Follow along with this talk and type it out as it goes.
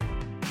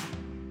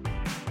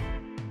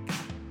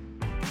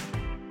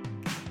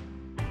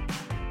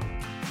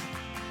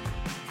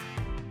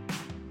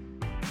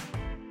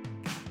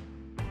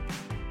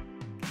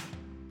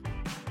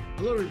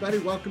Hello, everybody.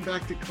 Welcome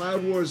back to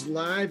Cloud Wars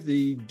Live.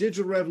 The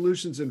digital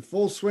revolution's in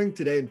full swing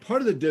today, and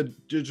part of the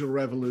digital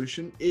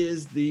revolution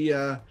is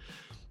the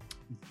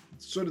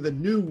sort of the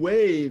new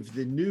wave,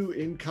 the new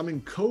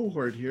incoming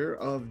cohort here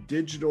of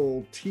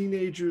digital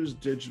teenagers,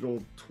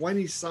 digital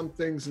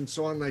 20-somethings, and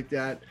so on like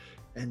that.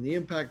 And the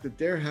impact that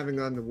they're having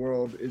on the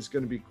world is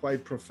going to be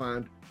quite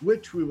profound,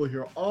 which we will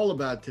hear all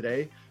about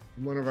today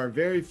from one of our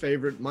very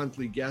favorite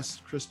monthly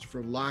guests,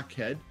 Christopher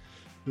Lochhead,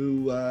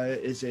 who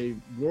is a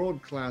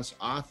world-class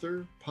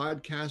author,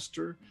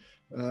 podcaster,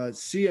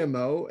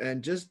 CMO,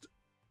 and just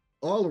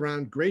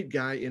all-around great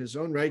guy in his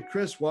own right.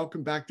 Chris,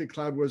 welcome back to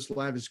Cloud Wars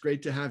Live. It's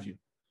great to have you.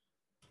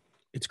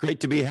 It's great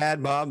to be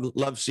had, Bob.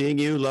 Love seeing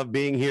you. Love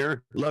being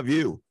here. Love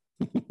you.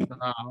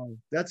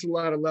 That's a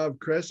lot of love,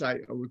 Chris. I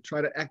will try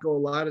to echo a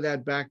lot of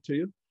that back to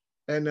you.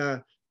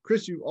 And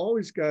Chris, you've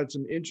always got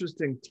some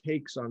interesting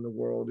takes on the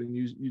world, and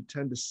you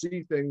tend to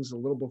see things a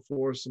little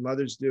before some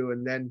others do,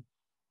 and then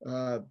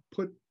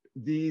put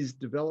these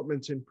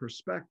developments in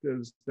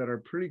perspectives that are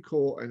pretty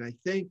cool. And I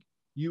think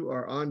you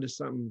are on to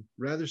something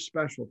rather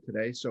special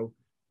today. So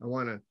I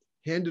want to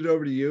hand it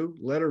over to you,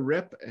 let her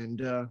rip,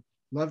 and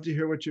love to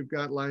hear what you've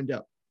got lined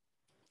up.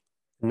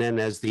 And then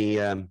as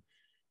the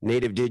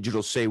native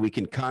digitals say, we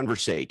can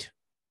conversate.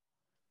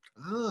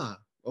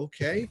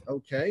 Okay.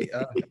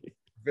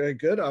 Very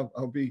good.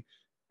 I'll be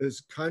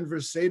as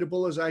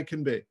conversatable as I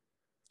can be.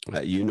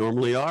 You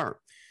normally are.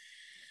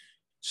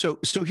 So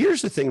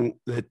here's the thing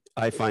that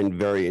I find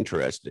very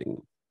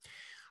interesting.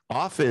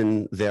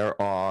 Often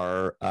there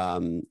are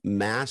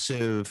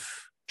massive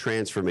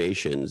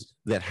transformations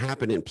that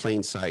happen in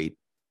plain sight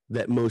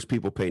that most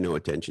people pay no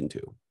attention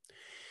to.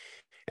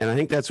 And I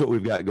think that's what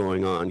we've got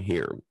going on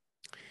here.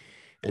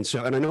 And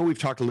I know we've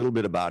talked a little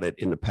bit about it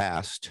in the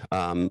past,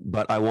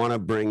 but I want to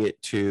bring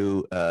it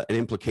to an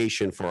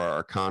implication for our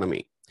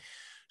economy.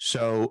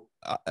 So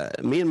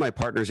me and my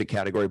partners at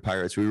Category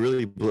Pirates, we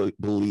really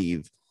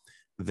believe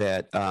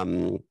that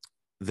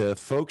the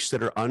folks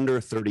that are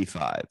under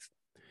 35,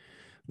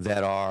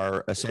 that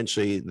are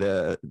essentially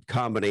the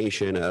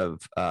combination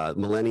of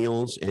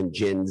Millennials and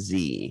Gen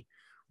Z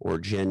or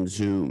Gen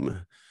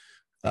Zoom,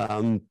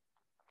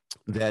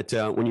 that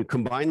when you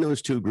combine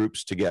those two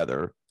groups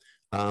together,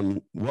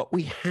 what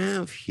we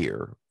have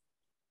here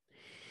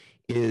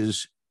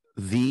is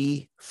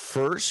the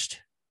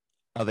first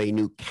of a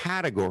new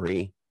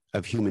category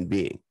of human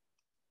being.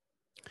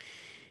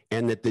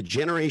 And that the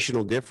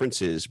generational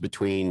differences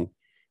between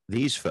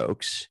these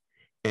folks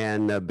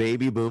and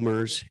baby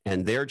boomers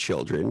and their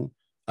children,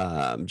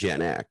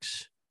 Gen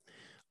X,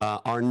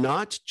 are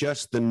not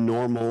just the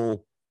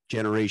normal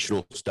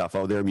generational stuff.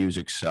 Oh, their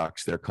music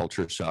sucks, their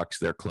culture sucks,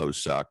 their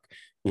clothes suck,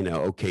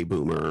 okay,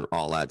 boomer,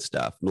 all that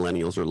stuff.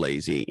 Millennials are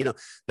lazy.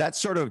 That's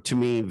sort of, to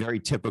me,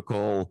 very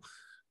typical,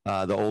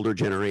 the older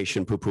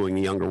generation poo-pooing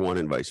the younger one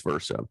and vice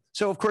versa.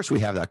 So, of course, we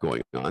have that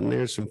going on.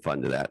 There's some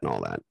fun to that and all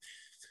that.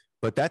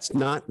 But that's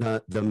not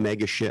the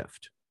mega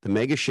shift. The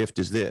mega shift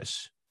is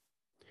this.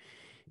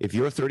 If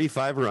you're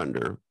 35 or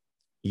under,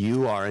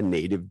 you are a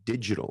native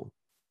digital.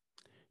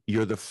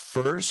 You're the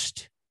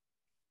first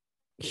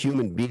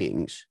human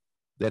beings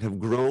that have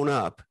grown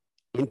up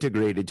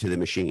integrated to the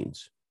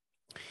machines.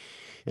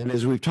 And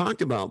as we've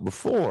talked about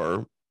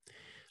before,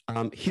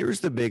 here's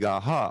the big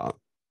aha.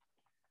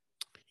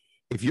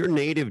 If you're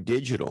native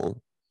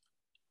digital,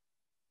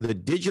 the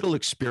digital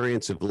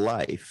experience of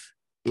life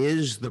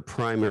is the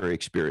primary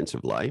experience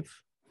of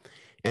life,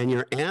 and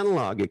your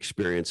analog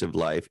experience of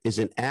life is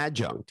an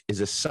adjunct,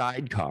 is a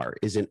sidecar,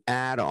 is an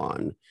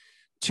add-on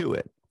to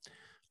it.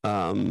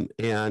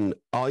 And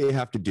all you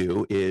have to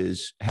do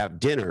is have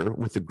dinner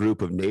with a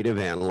group of native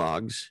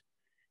analogs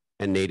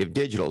and native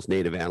digitals,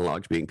 native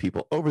analogs being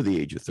people over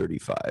the age of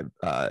 35,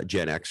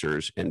 Gen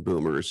Xers and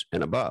boomers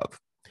and above.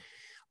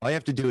 All you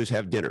have to do is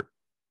have dinner,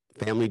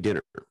 family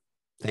dinner,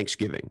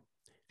 Thanksgiving,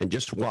 and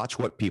just watch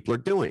what people are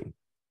doing.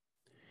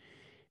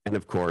 And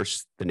of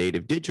course, the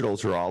native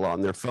digitals are all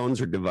on their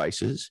phones or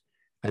devices,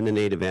 and the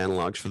native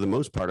analogs, for the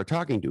most part, are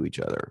talking to each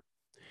other.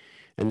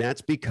 And that's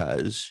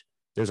because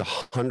there's a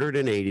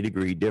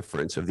 180-degree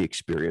difference of the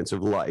experience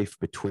of life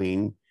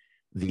between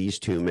these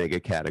two mega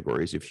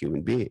categories of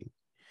human being,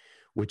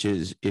 which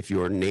is, if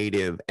you're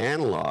native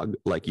analog,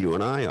 like you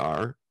and I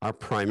are, our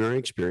primary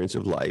experience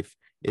of life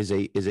is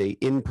a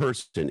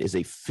in-person, is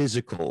a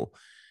physical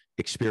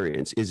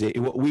experience, is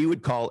what we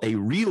would call a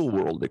real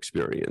world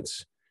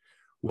experience.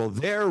 Well,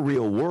 their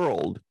real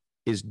world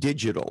is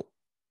digital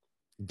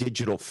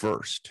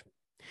first.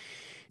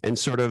 And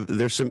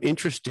there's some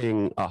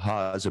interesting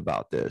ahas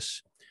about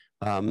this.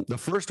 The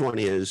first one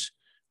is,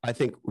 I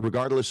think,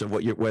 regardless of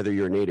whether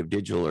you're native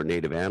digital or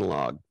native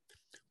analog,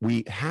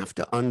 we have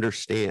to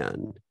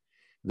understand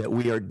that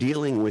we are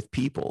dealing with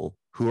people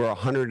who are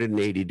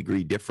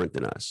 180-degree different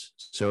than us.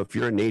 So if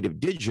you're a native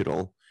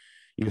digital,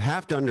 you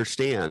have to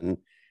understand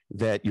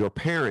that your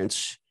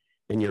parents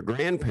and your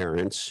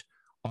grandparents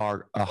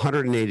are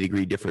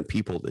 180-degree different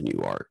people than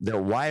you are.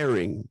 Their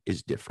wiring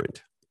is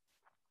different,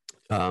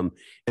 and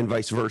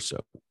vice versa.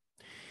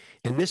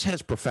 And this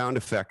has profound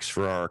effects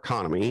for our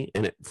economy.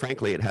 And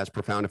frankly, it has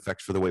profound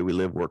effects for the way we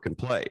live, work, and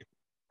play.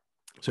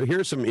 So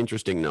here's some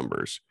interesting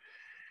numbers.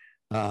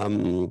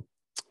 Right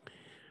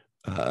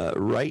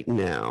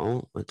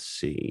now, let's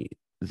see,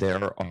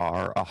 there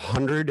are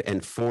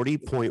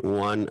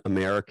 140.1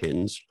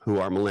 Americans who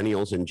are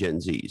millennials and Gen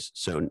Zs,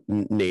 so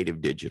native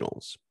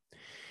digitals.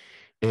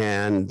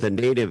 And the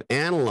native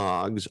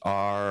analogs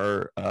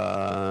are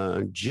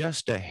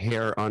just a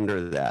hair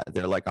under that.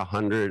 They're like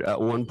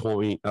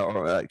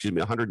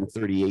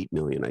 138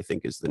 million, I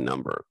think is the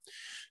number.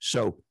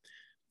 So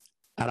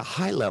at a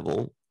high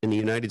level in the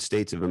United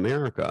States of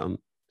America,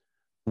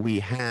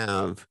 we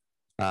have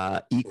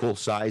equal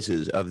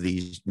sizes of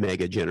these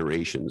mega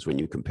generations when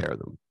you compare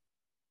them.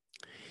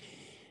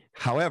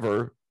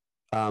 However,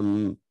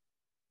 the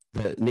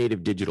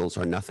native digitals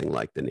are nothing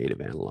like the native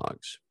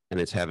analogs, and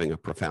it's having a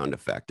profound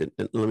effect. And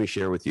let me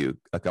share with you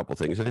a couple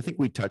things. And I think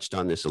we touched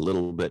on this a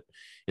little bit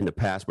in the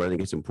past, but I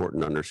think it's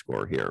important to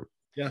underscore here.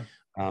 Yeah.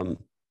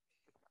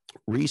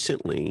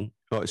 Recently,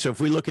 so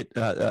if we look at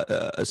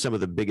some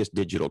of the biggest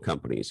digital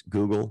companies,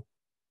 Google,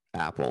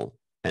 Apple,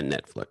 and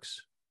Netflix.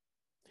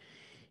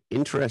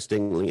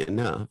 Interestingly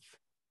enough,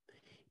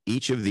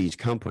 each of these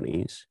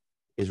companies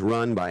is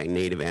run by a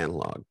native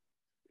analog.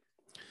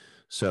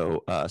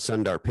 So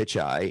Sundar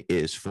Pichai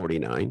is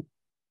 49,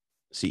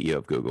 CEO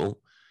of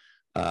Google.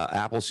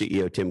 Apple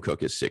CEO Tim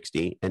Cook is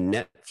 60, and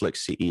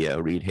Netflix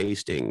CEO Reed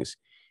Hastings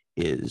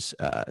is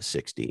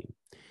 60.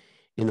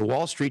 In the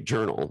Wall Street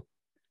Journal,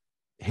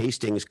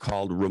 Hastings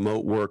called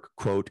remote work,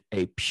 quote,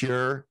 a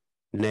pure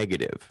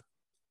negative.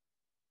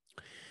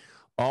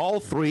 All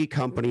three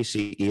company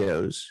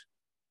CEOs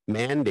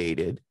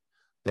mandated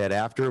that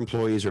after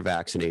employees are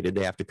vaccinated,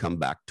 they have to come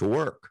back to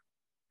work.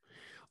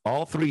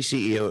 All three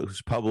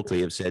CEOs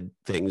publicly have said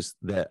things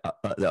that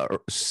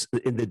are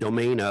in the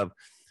domain of,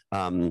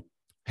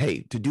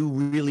 hey, to do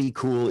really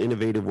cool,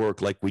 innovative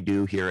work like we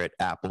do here at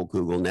Apple,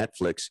 Google,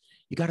 Netflix,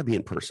 you got to be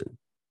in person.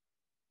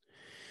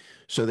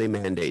 So they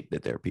mandate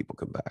that their people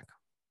come back.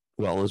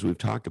 Well, as we've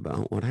talked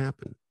about, what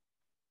happened?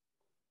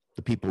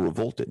 The people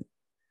revolted.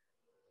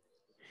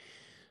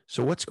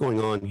 So what's going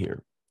on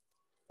here?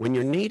 When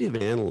you're native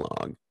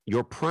analog,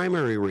 your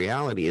primary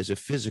reality is a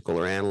physical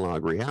or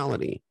analog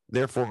reality.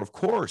 Therefore, of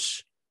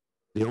course,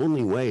 the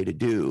only way to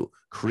do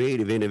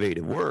creative,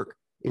 innovative work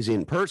is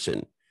in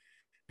person.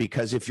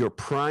 Because if your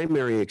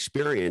primary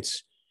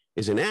experience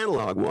is an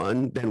analog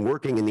one, then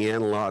working in the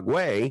analog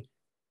way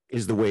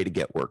is the way to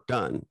get work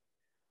done.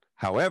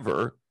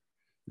 However,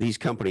 these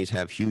companies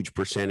have huge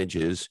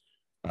percentages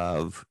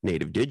of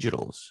native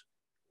digitals.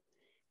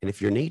 And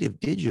if you're native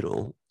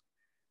digital,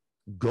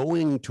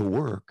 going to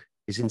work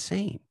is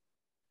insane.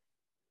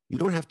 You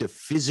don't have to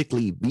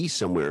physically be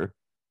somewhere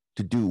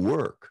to do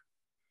work.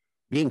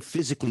 Being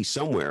physically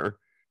somewhere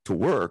to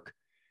work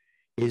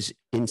is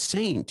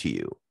insane to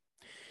you.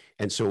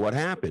 And so what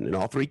happened? In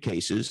all three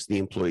cases, the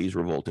employees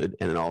revolted.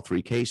 And in all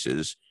three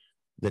cases,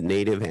 the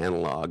native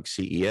analog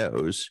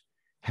CEOs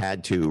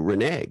had to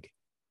renege.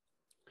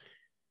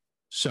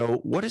 So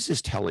what is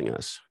this telling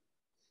us?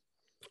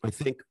 I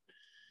think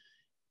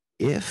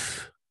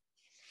if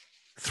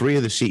three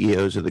of the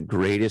CEOs of the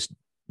greatest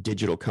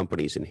digital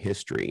companies in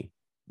history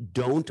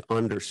don't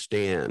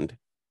understand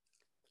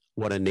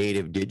what a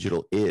native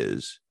digital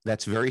is,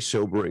 that's very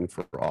sobering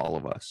for all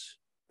of us.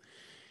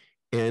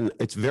 And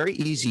it's very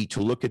easy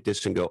to look at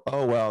this and go,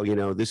 oh, well, you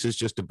know, this is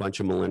just a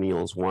bunch of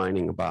millennials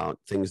whining about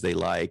things they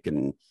like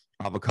and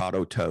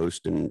avocado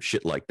toast and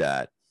shit like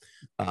that.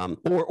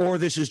 Or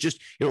this is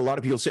just, you know, a lot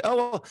of people say, oh,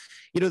 well,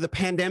 you know, the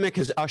pandemic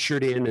has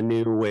ushered in a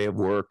new way of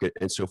work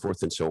and so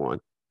forth and so on.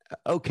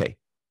 Okay,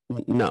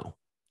 no.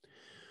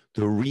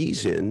 The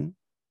reason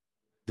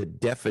the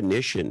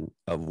definition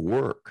of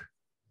work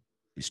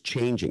is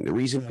changing, the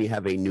reason we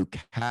have a new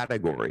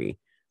category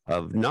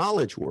of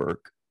knowledge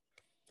work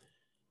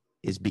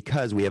is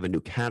because we have a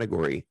new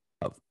category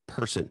of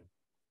person.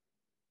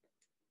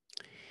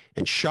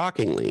 And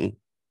shockingly,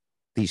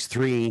 these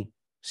three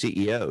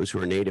CEOs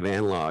who are native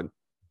analog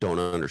don't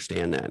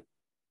understand that.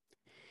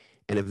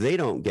 And if they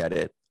don't get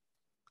it,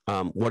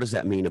 what does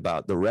that mean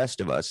about the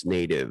rest of us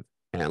native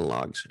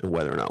analogs and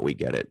whether or not we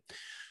get it?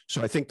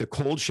 So I think the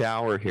cold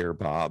shower here,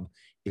 Bob,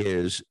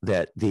 is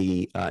that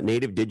the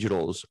native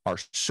digitals are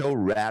so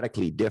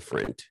radically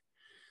different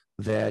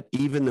that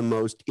even the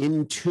most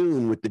in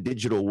tune with the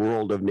digital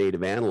world of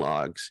native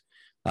analogs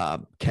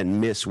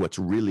can miss what's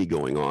really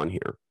going on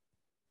here.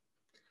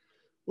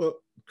 Well,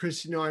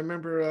 Chris, you know, I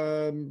remember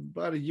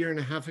about a year and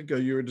a half ago,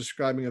 you were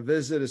describing a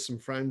visit of some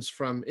friends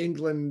from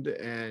England,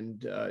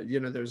 and you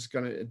know, there's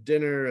going to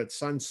dinner at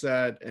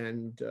sunset,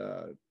 and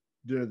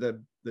you know,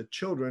 the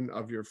children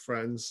of your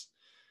friends,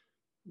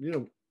 you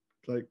know,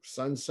 like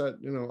sunset,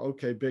 you know,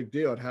 okay, big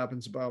deal. It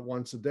happens about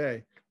once a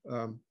day.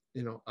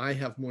 You know, I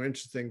have more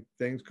interesting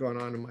things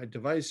going on in my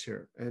device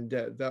here, and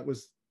that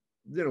was,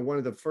 you know, one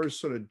of the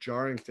first sort of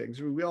jarring things.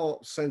 We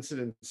all sense it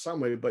in some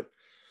way, but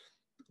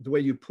the way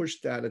you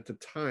pushed that at the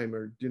time,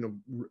 or, you know,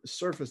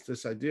 surfaced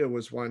this idea,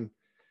 was one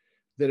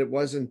that it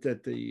wasn't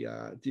that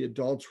the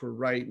adults were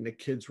right and the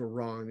kids were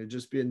wrong. They're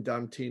just being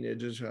dumb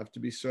teenagers who have to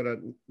be sort of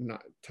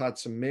not taught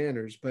some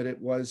manners. But it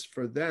was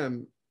for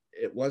them,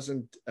 it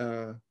wasn't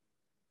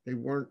they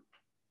weren't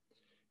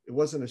it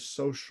wasn't a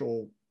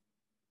social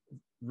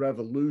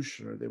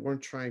revolution, or they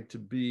weren't trying to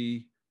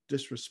be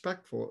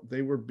disrespectful.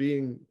 They were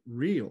being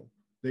real.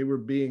 They were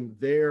being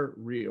their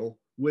real,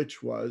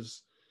 which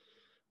was,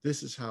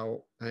 this is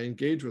how I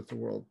engage with the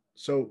world.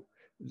 So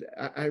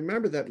I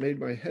remember that made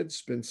my head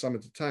spin some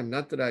at the time.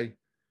 Not that I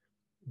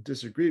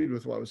disagreed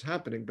with what was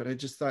happening, but I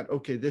just thought,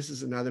 okay, this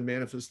is another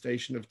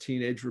manifestation of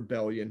teenage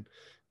rebellion.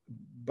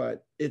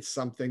 But it's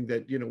something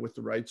that, you know, with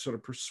the right sort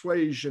of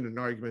persuasion and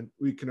argument,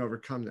 we can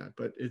overcome that.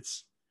 But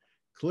it's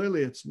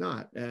clearly it's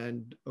not.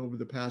 And over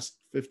the past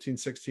 15,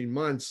 16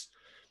 months,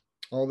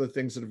 all the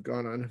things that have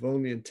gone on have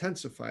only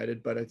intensified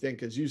it. But I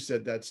think, as you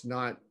said, that's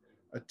not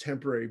a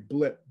temporary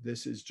blip.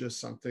 This is just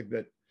something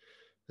that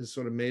has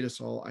sort of made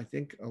us all, I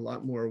think, a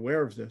lot more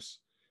aware of this.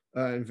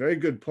 And very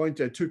good point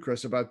there too,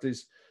 Chris, about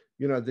these,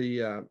 you know,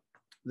 the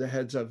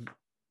heads of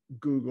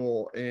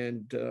Google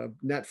and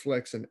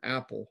Netflix and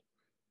Apple,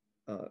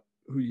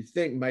 who you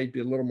think might be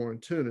a little more in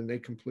tune, and they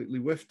completely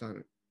whiffed on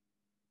it.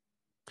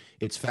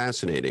 It's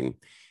fascinating.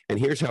 And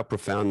here's how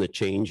profound the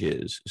change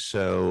is.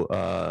 So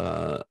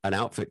an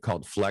outfit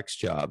called Flex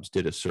Jobs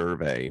did a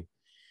survey,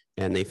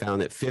 and they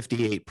found that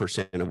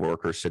 58% of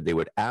workers said they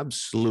would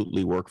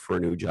absolutely work for a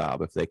new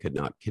job if they could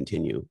not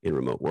continue in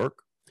remote work.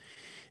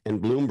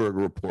 And Bloomberg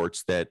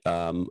reports that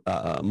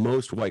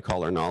most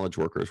white-collar knowledge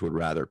workers would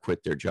rather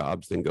quit their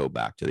jobs than go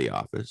back to the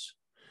office.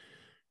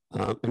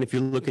 And if you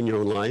look in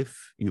your own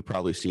life, you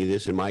probably see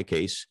this. In my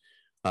case,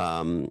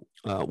 one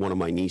of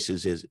my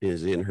nieces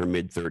is in her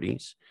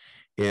mid-30s,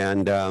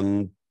 and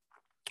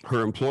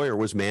her employer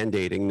was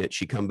mandating that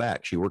she come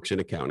back. She works in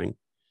accounting,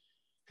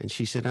 and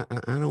she said, I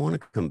don't want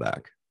to come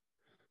back.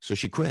 So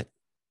she quit.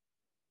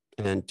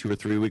 And 2 or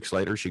 3 weeks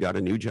later, she got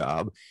a new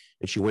job,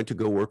 and she went to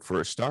go work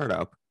for a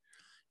startup.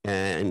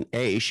 And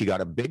she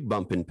got a big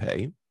bump in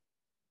pay,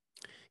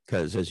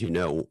 because, as you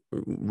know,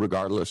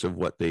 regardless of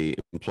what the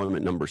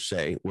employment numbers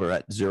say, we're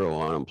at zero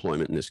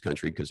unemployment in this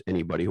country, because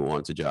anybody who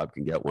wants a job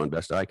can get one,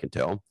 best I can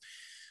tell.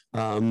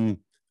 And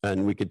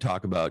we could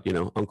talk about, you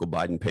know, Uncle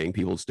Biden paying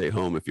people to stay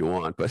home if you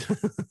want, but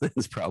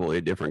that's probably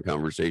a different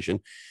conversation.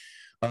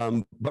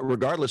 But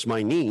regardless,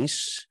 my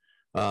niece,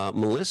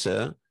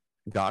 Melissa,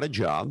 got a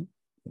job,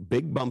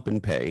 big bump in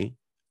pay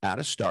at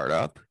a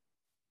startup.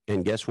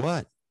 And guess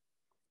what?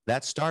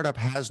 That startup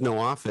has no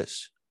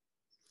office.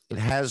 It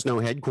has no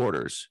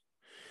headquarters.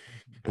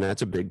 And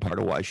that's a big part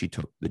of why she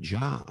took the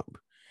job.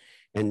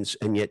 And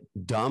yet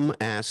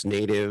dumb-ass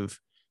native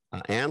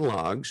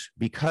analogs,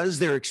 because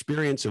their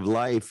experience of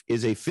life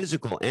is a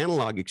physical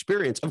analog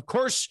experience, of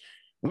course,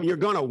 when you're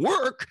going to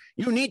work,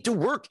 you need to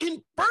work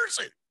in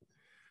person.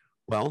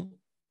 Well,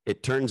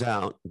 it turns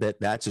out that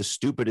that's as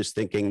stupid as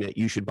thinking that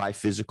you should buy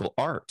physical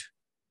art.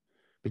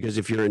 Because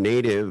if you're a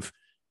native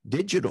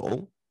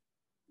digital,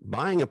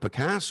 buying a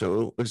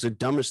Picasso is the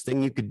dumbest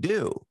thing you could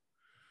do.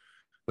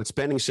 But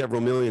spending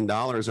several $1 million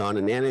on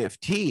an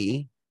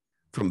NFT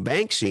from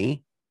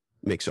Banksy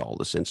makes all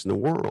the sense in the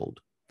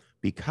world,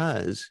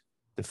 because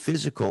the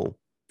physical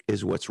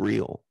is what's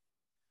real.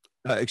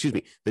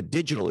 The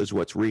digital is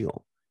what's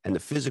real, and the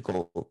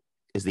physical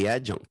is the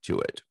adjunct to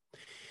it.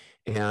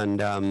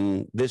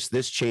 And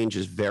this change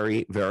is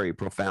very, very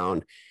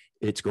profound.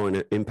 It's going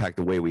to impact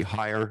the way we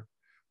hire,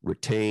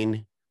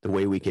 retain, the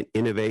way we can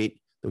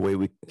innovate, the way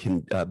we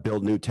can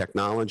build new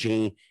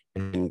technology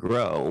and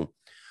grow.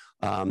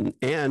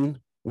 And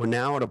we're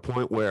now at a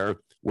point where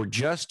we're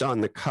just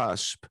on the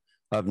cusp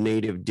of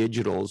native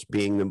digitals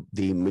being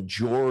the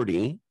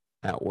majority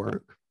at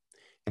work.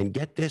 And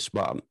get this,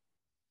 Bob,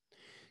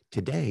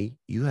 today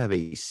you have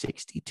a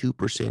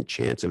 62%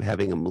 chance of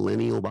having a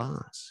millennial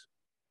boss.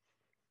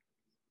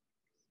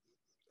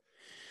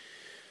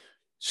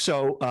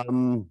 So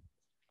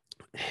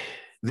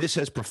this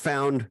has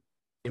profound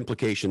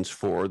implications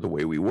for the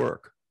way we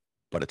work,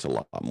 but it's a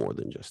lot more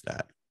than just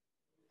that.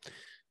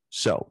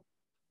 So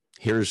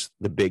here's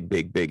the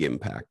big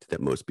impact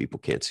that most people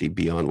can't see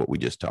beyond what we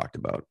just talked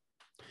about.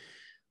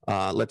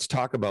 Let's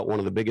talk about one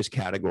of the biggest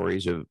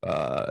categories of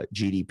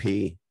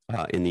GDP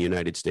in the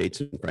United States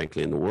and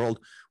frankly in the world,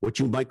 what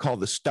you might call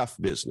the stuff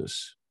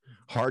business: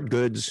 hard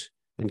goods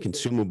and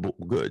consumable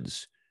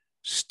goods.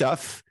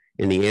 Stuff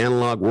in the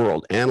analog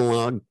world,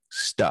 analog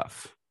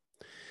stuff.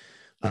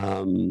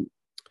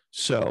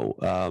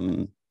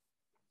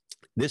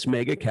 This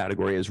mega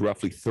category is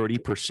roughly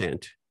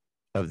 30%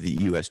 of the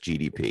US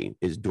GDP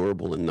is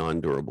durable and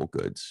non-durable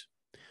goods.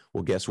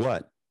 Well, guess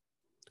what?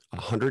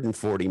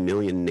 140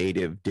 million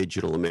native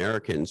digital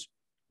Americans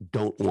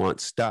don't want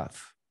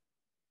stuff.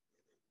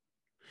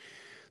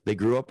 They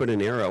grew up in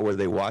an era where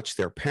they watched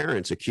their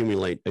parents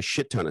accumulate a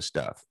shit ton of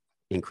stuff,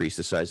 increase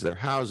the size of their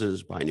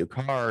houses, buy new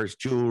cars,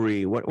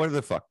 jewelry, whatever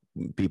the fuck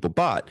people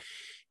bought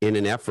in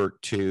an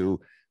effort to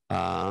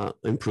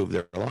improve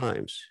their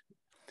lives.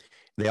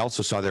 They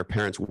also saw their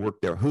parents work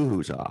their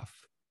hoo-hoos off.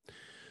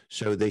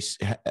 So they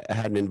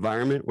had an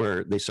environment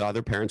where they saw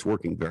their parents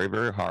working very,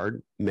 very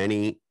hard,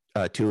 many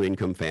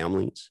two-income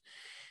families,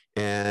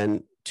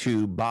 and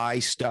to buy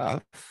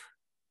stuff.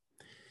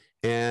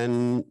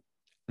 And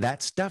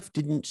that stuff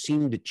didn't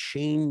seem to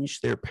change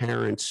their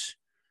parents'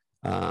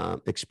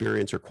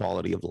 experience or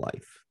quality of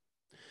life.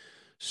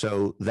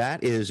 So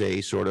that is a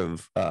sort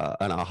of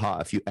an aha.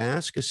 If you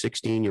ask a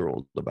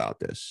 16-year-old about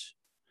this,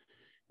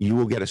 you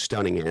will get a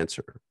stunning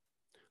answer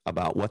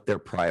about what their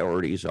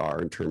priorities are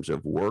in terms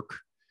of work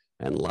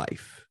and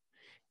life.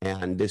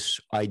 And this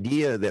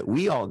idea that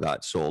we all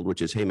got sold,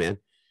 which is, hey, man,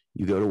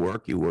 you go to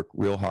work, you work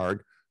real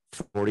hard,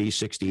 40,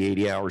 60,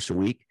 80 hours a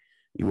week.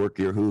 You work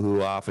your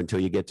hoo-hoo off until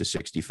you get to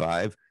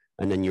 65,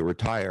 and then you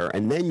retire,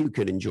 and then you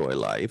can enjoy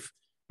life.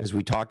 As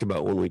we talked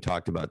about when we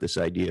talked about this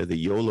idea of the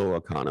YOLO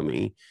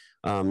economy,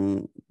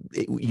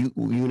 you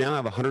now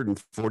have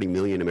 140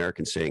 million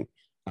Americans saying,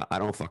 I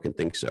don't fucking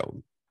think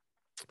so.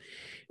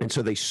 And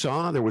so they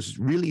saw there was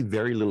really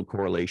very little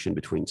correlation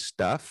between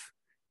stuff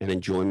and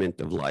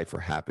enjoyment of life or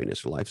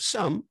happiness of life.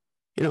 Some,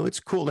 it's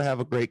cool to have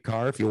a great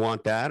car if you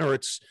want that, or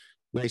it's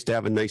nice to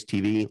have a nice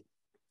TV.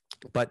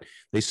 But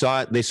they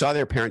saw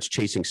their parents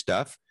chasing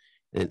stuff,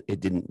 and it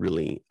didn't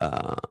really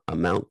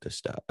amount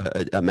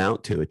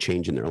to a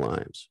change in their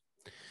lives.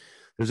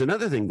 There's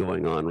another thing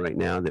going on right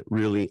now that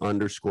really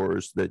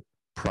underscores the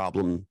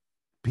problem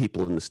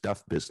people in the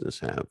stuff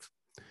business have.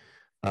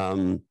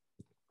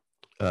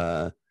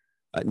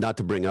 Not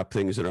to bring up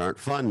things that aren't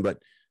fun, but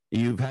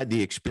you've had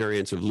the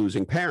experience of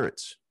losing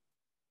parents.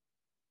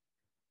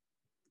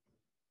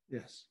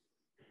 Yes.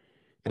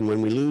 And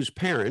when we lose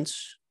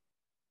parents,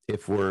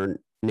 if we're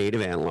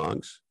native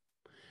analogs,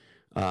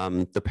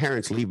 the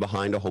parents leave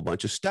behind a whole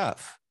bunch of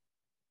stuff.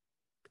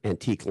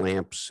 Antique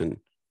lamps, and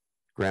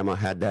grandma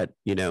had that,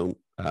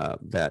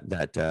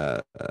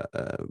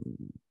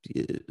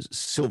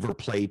 silver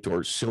plate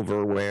or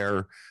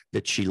silverware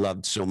that she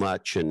loved so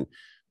much, and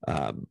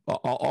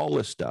all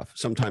this stuff.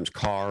 Sometimes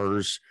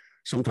cars.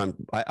 Sometimes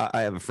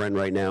I have a friend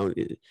right now.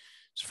 His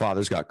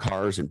father's got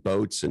cars and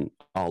boats and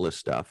all this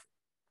stuff.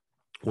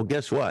 Well,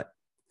 guess what?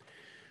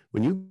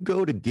 When you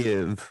go to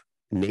give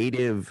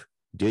native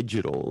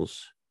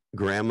digitals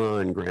grandma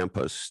and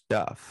grandpa's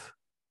stuff,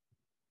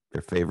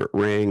 their favorite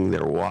ring,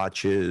 their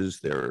watches,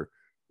 their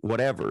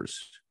whatevers,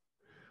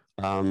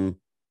 the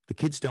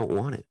kids don't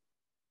want it.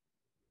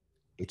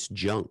 It's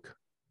junk.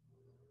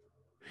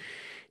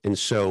 And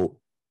so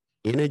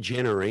in a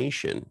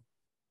generation,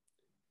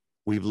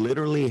 we've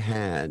literally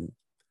had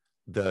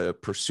the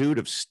pursuit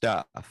of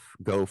stuff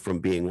go from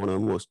being one of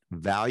the most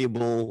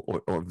valuable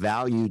or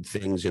valued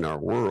things in our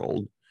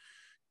world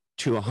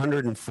to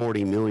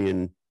 140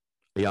 million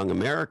young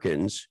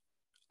Americans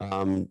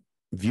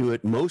view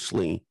it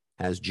mostly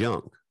as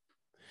junk.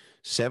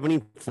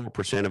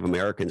 74% of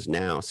Americans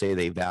now say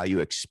they value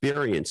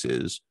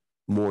experiences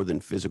more than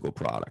physical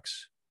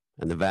products.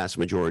 And the vast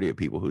majority of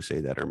people who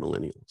say that are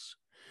millennials.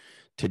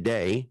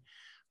 Today,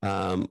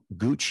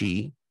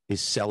 Gucci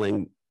is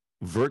selling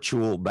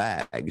virtual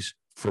bags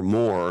for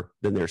more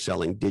than they're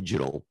selling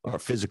digital or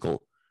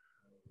physical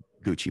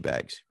Gucci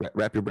bags.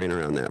 Wrap your brain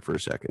around that for a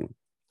second.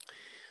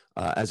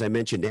 As I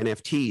mentioned,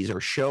 NFTs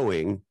are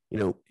showing,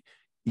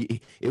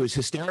 it was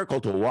hysterical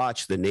to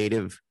watch the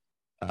native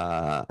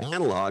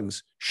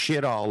analogs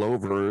shit all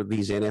over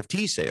these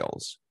NFT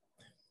sales.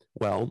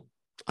 Well,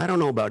 I don't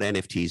know about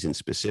NFTs in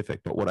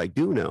specific, but what I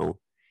do know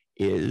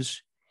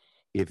is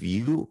if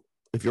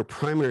your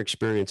primary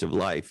experience of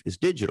life is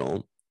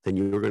digital, then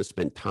you're going to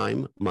spend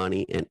time,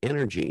 money, and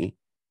energy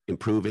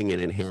improving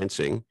and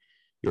enhancing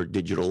your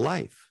digital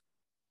life,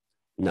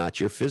 not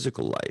your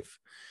physical life.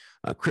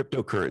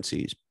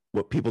 Cryptocurrencies,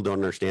 what people don't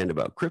understand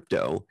about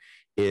crypto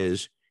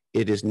is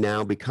it is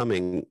now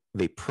becoming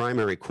the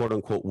primary, quote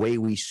unquote, way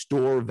we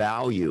store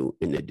value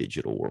in the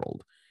digital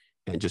world.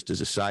 And just as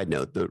a side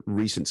note, the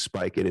recent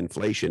spike in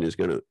inflation is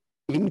going to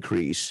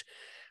increase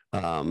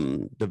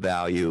the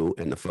value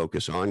and the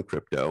focus on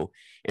crypto.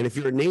 And if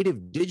you're a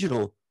native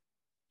digital,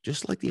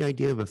 just like the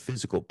idea of a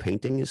physical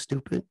painting is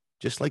stupid,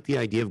 just like the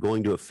idea of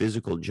going to a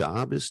physical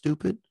job is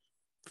stupid,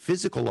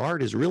 physical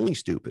art is really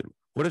stupid.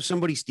 What if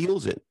somebody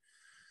steals it?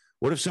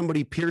 What if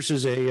somebody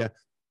pierces this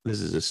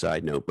is a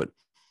side note, but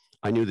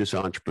I knew this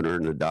entrepreneur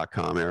in the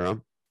 .com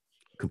era,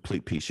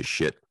 complete piece of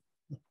shit.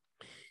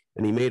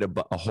 And he made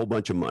a whole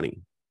bunch of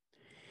money,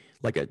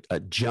 like a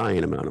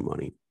giant amount of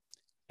money.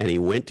 And he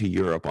went to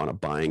Europe on a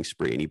buying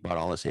spree, and he bought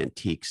all this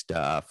antique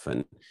stuff.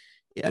 And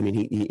I mean,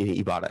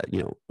 he bought a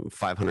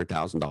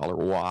 $500,000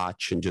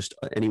 watch,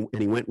 and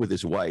he went with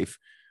his wife,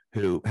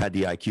 who had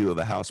the IQ of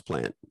a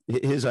houseplant.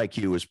 His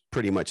IQ was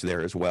pretty much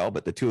there as well,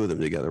 but the two of them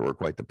together were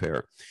quite the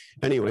pair.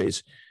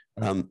 Anyways,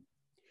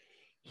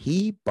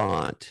 he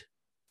bought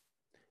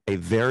a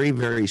very,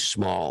 very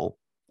small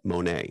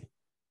Monet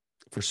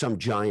for some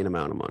giant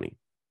amount of money.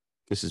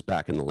 This is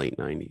back in the late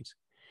 90s.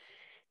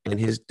 And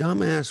his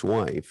dumbass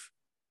wife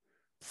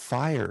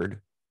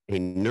fired a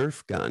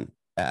Nerf gun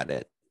at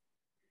it,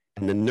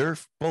 and the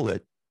Nerf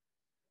bullet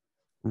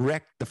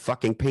wrecked the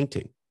fucking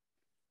painting.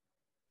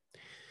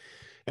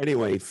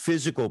 Anyway,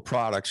 physical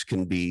products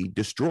can be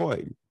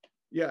destroyed.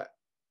 Yeah.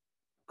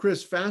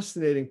 Chris,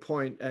 fascinating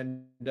point.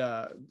 And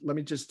let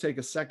me just take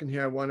a second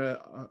here. I want to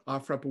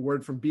offer up a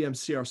word from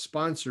BMC, our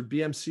sponsor.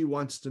 BMC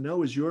wants to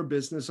know, is your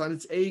business on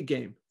its A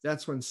game?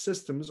 That's when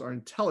systems are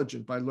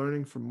intelligent by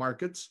learning from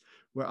markets,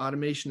 where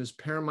automation is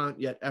paramount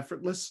yet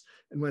effortless,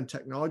 and when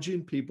technology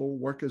and people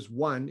work as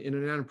one in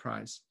an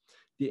enterprise.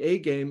 The A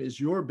game is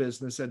your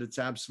business at its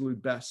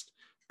absolute best.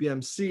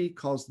 BMC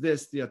calls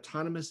this the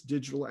autonomous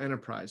digital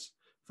enterprise.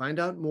 Find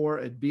out more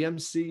at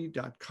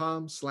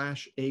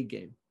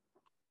bmc.com/A-game.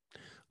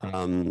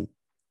 The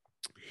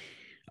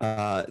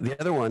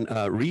other one,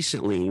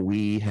 recently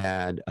we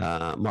had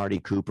Marty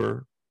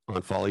Cooper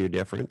on Follow Your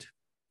Different.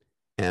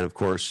 And of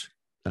course,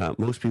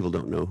 most people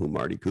don't know who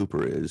Marty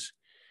Cooper is.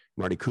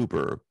 Marty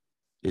Cooper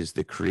is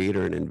the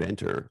creator and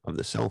inventor of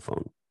the cell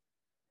phone.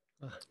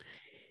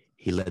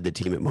 He led the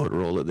team at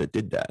Motorola that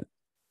did that.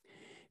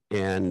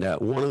 And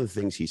one of the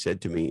things he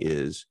said to me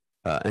is,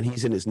 and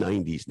he's in his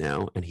 90s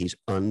now, and he's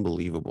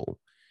unbelievable.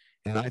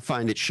 And I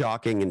find it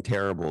shocking and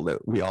terrible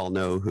that we all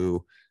know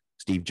who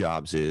Steve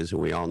Jobs is,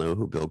 and we all know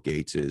who Bill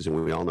Gates is, and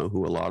we all know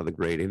who a lot of the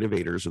great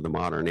innovators of the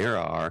modern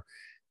era are.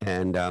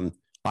 And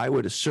I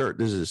would assert,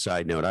 this is a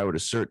side note, I would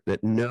assert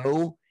that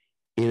no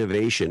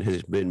innovation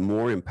has been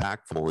more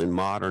impactful in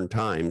modern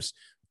times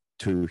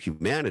to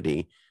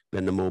humanity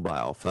than the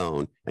mobile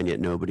phone, and yet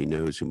nobody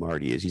knows who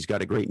Marty is. He's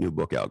got a great new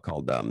book out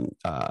called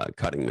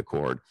Cutting the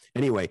Cord.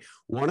 Anyway,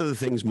 one of the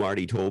things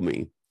Marty told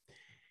me,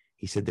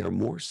 he said there are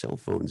more cell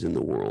phones in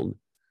the world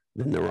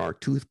than there are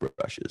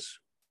toothbrushes.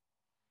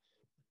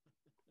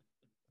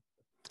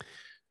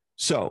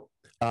 So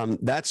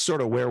that's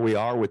sort of where we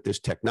are with this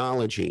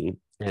technology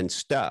and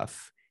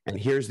stuff. And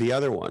here's the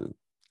other one.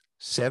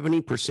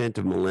 70%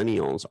 of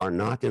millennials are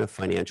not in a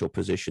financial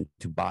position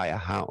to buy a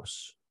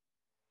house.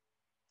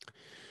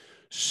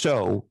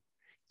 So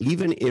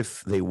even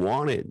if they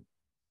wanted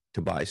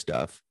to buy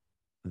stuff,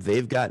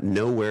 they've got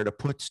nowhere to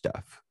put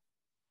stuff.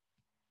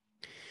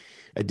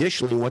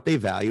 Additionally, what they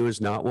value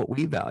is not what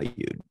we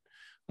valued.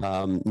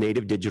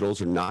 Native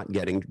digitals are not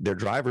getting their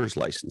driver's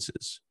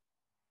licenses.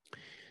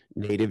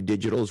 Native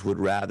digitals would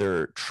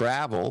rather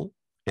travel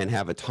and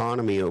have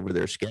autonomy over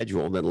their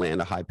schedule than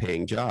land a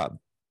high-paying job.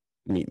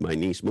 Meet my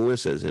niece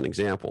Melissa as an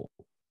example.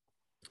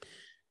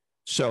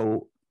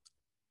 So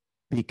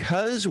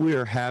because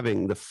we're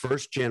having the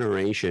first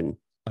generation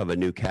of a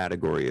new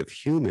category of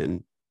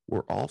human,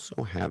 we're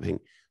also having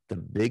the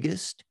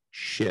biggest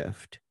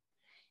shift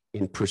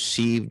in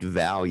perceived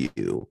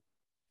value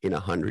in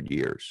 100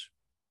 years.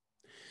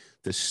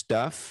 The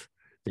stuff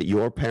that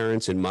your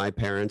parents and my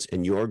parents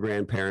and your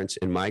grandparents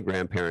and my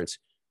grandparents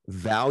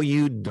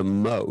valued the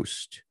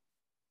most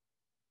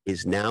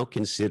is now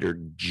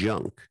considered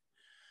junk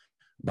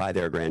by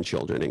their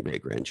grandchildren and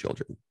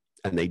great-grandchildren.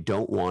 And they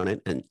don't want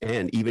it.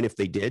 And even if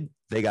they did,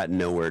 they got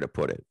nowhere to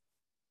put it.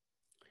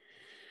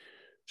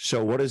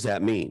 So what does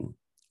that mean?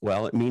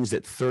 Well, it means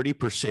that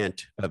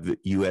 30% of the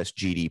US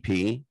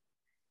GDP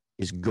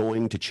is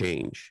going to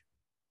change.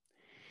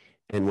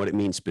 And what it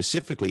means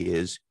specifically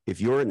is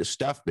if you're in the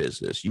stuff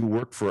business, you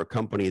work for a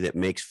company that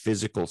makes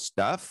physical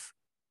stuff,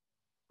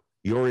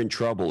 you're in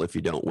trouble if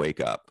you don't wake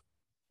up.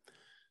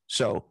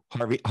 So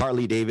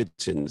Harley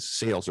Davidson's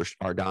sales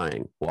are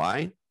dying.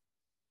 Why?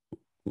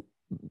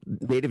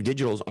 Native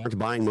digitals aren't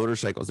buying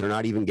motorcycles. They're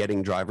not even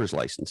getting driver's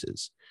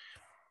licenses.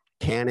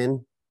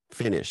 Canon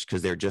finished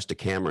because they're just a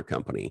camera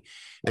company.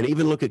 And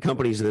even look at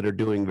companies that are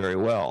doing very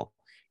well.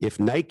 If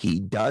Nike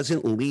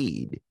doesn't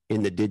lead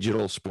in the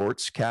digital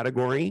sports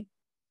category,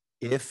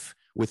 if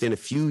within a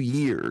few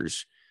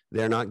years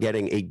they're not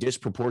getting a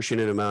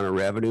disproportionate amount of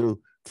revenue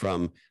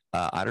from,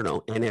 I don't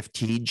know,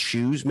 NFT'd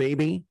shoes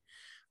maybe,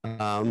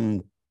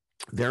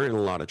 they're in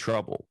a lot of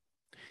trouble.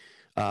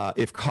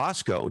 If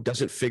Costco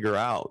doesn't figure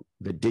out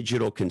the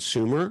digital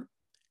consumer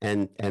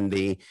and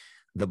the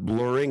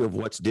blurring of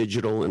what's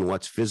digital and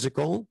what's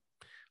physical,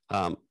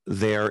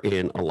 they're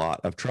in a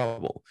lot of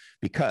trouble,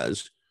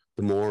 because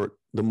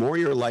the more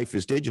your life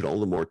is digital,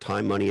 the more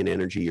time, money, and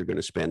energy you're going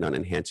to spend on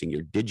enhancing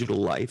your digital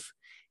life.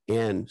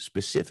 And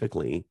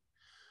specifically,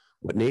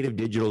 what native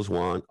digitals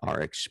want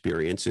are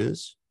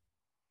experiences.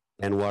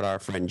 And what our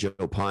friend Joe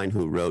Pine,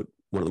 who wrote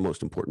one of the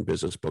most important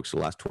business books of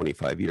the last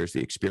 25 years,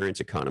 The Experience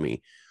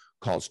Economy,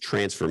 calls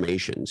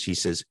transformations. He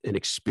says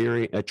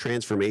a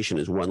transformation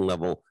is one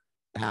level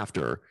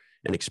after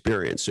an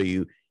experience. So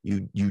you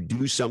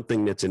do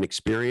something that's an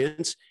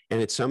experience,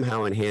 and it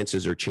somehow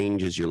enhances or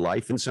changes your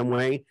life in some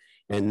way,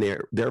 and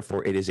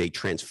therefore it is a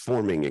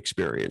transforming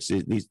experience.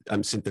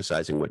 I'm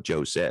synthesizing what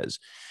Joe says.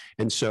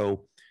 And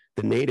so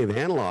the native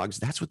analogs,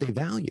 that's what they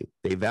value.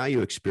 They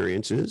value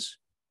experiences,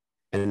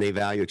 and they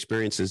value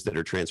experiences that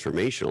are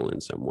transformational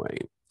in some way.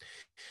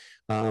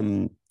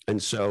 And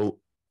so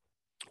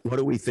what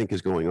do we think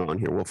is going on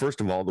here? Well,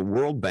 first of all, the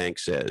World Bank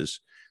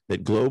says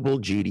that global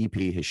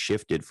GDP has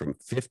shifted from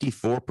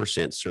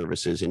 54%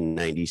 services in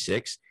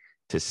 96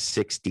 to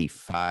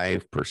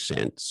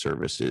 65%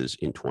 services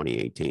in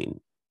 2018.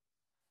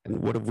 And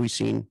what have we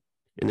seen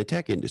in the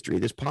tech industry?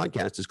 This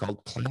podcast is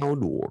called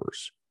Cloud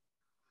Wars.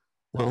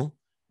 Well,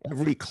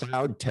 every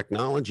cloud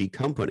technology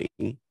company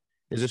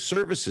is a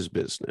services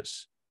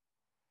business.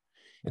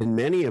 And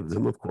many of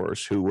them, of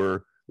course, who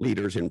were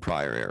leaders in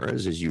prior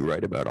eras, as you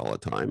write about all the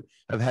time,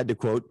 have had to,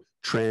 quote,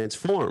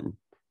 transform,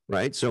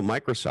 right? So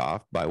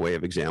Microsoft, by way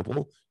of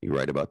example, you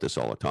write about this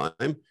all the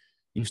time,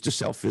 used to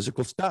sell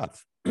physical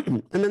stuff,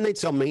 and then they'd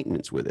sell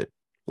maintenance with it.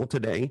 Well,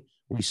 today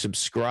we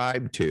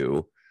subscribe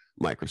to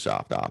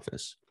Microsoft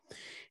Office.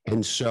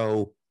 And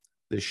so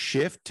the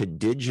shift to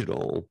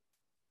digital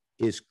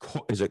is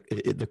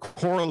the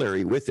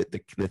corollary with it.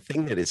 The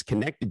thing that is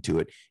connected to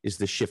it is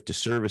the shift to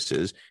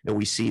services. And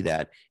we see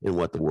that in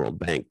what the World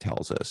Bank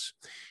tells us.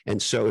 And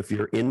so if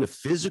you're in the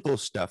physical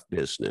stuff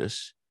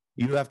business,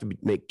 you have to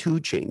make two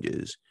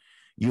changes.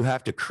 You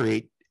have to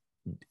create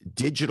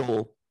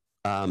digital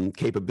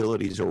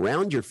capabilities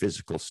around your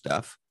physical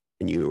stuff,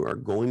 and you are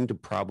going to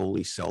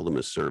probably sell them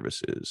as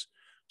services.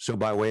 So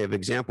by way of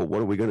example,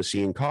 what are we going to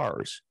see in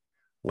cars?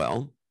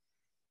 Well,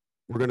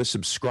 we're going to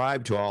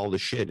subscribe to all the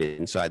shit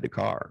inside the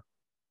car,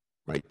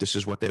 right? This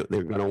is what they're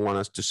going to want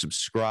us to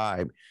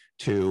subscribe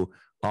to,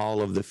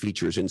 all of the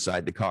features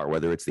inside the car,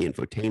 whether it's the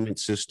infotainment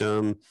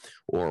system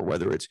or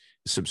whether it's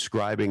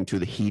subscribing to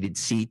the heated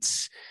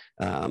seats.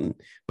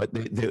 But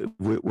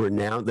we're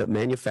now, the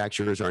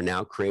manufacturers are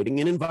now creating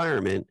an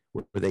environment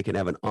where they can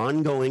have an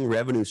ongoing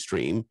revenue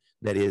stream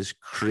that is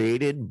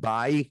created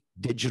by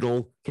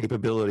digital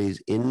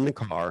capabilities in the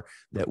car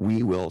that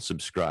we will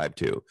subscribe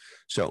to.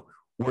 So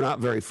we're not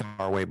very far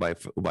away, by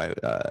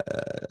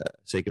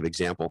sake of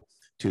example,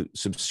 to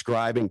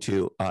subscribing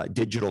to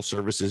digital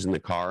services in the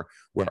car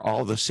where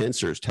all the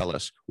sensors tell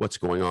us what's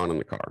going on in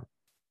the car,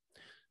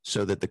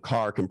 so that the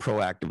car can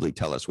proactively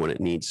tell us when it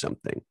needs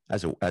something,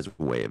 as a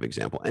way of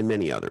example, and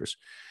many others.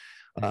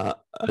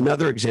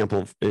 Another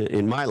example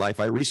in my life,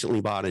 I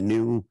recently bought a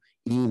new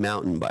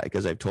e-mountain bike.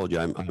 As I've told you,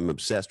 I'm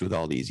obsessed with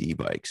all these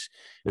e-bikes.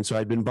 And so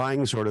I'd been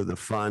buying sort of the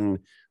fun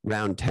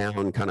round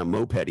town kind of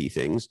mopedy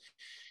things.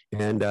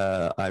 And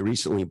I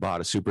recently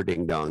bought a super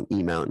ding dong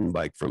e-mountain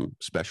bike from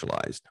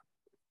Specialized.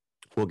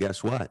 Well,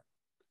 guess what?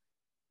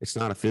 It's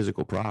not a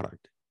physical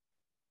product.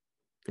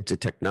 It's a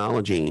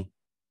technology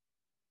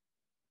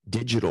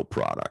digital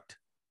product.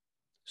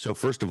 So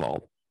first of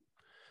all,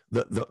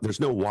 there's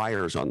no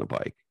wires on the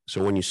bike.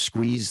 So when you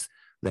squeeze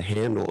the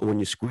handle, when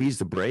you squeeze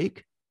the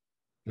brake,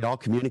 it all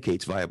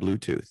communicates via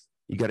Bluetooth.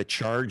 You got to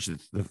charge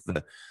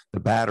the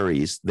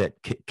batteries that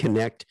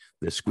connect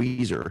the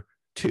squeezer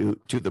to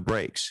the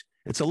brakes.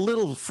 It's a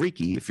little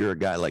freaky if you're a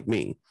guy like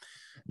me.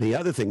 The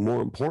other thing,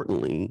 more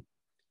importantly,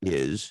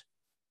 is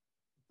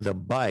the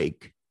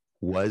bike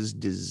was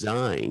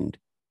designed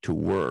to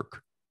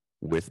work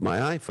with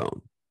my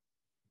iPhone.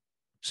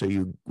 So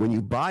when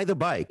you buy the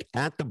bike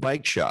at the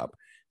bike shop,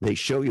 they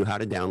show you how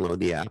to download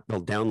the app.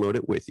 They'll download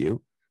it with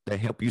you. They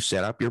help you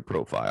set up your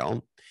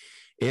profile,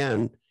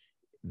 and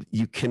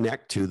you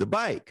connect to the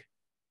bike.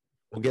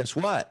 Well, guess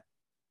what?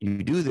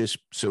 You do this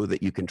so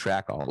that you can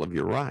track all of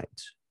your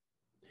rides.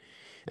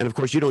 And of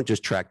course, you don't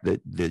just track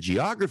the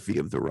geography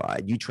of the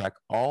ride, you track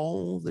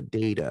all the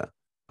data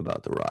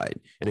about the ride.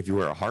 And if you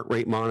wear a heart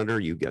rate monitor,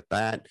 you get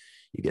that.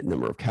 You get the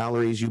number of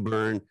calories you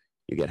burn.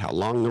 You get how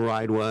long the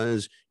ride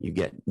was. You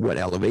get what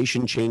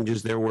elevation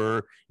changes there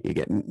were. You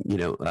get,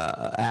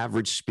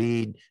 average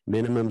speed,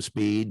 minimum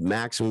speed,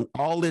 maximum,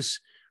 all this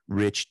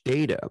rich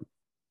data.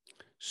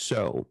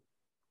 So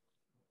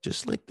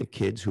just like the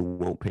kids who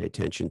won't pay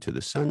attention to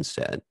the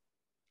sunset,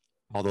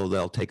 although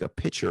they'll take a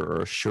picture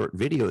or a short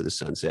video of the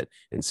sunset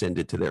and send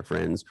it to their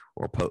friends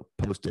or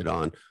post it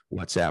on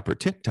WhatsApp or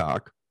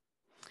TikTok,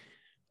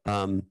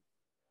 the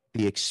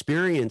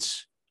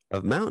experience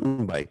of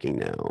mountain biking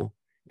now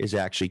is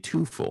actually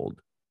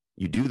twofold.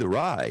 You do the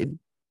ride,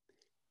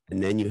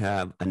 and then you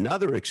have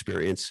another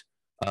experience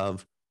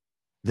of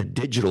the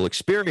digital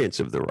experience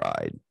of the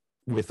ride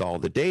with all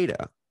the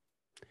data.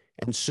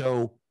 And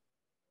so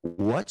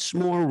what's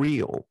more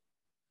real,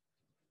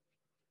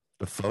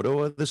 the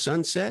photo of the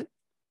sunset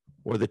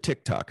or the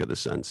TikTok of the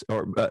sunset,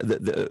 or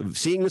the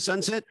seeing the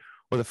sunset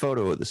or the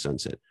photo of the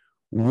sunset?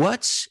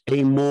 What's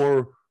a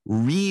more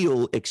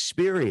real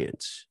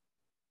experience,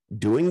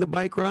 doing the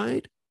bike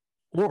ride?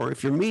 Or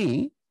if you're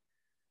me,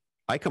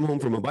 I come home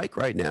from a bike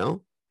ride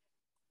now.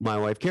 My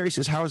wife, Carrie,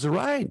 says, "How was the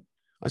ride?"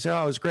 I said,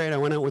 "Oh, it was great. I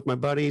went out with my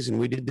buddies and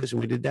we did this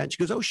and we did that." She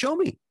goes, "Oh, show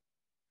me."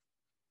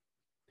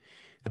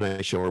 And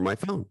I show her my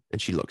phone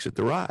and she looks at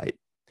the ride,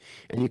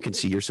 and you can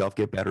see yourself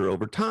get better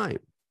over time,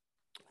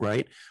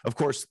 right? Of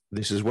course,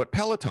 this is what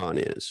Peloton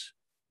is.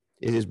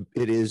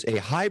 It is a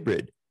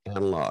hybrid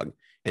analog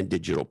and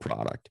digital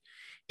product.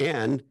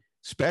 And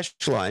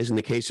Specialized, in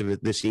the case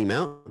of this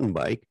e-mountain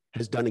bike,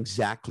 has done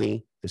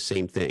exactly the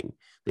same thing.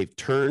 They've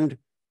turned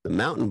the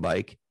mountain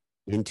bike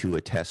into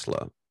a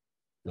Tesla.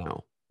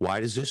 Now, why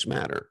does this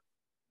matter?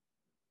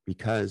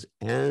 Because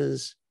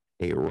as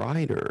a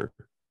rider,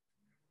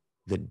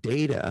 the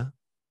data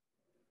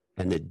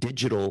and the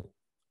digital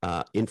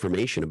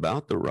information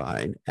about the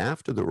ride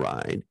after the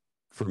ride,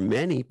 for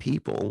many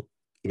people,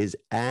 is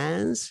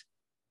as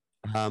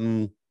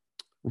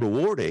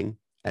rewarding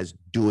as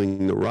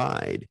doing the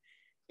ride.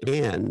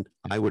 And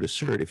I would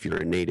assert if you're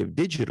a native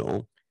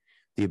digital,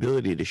 the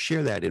ability to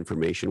share that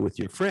information with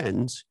your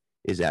friends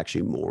is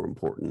actually more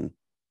important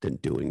than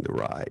doing the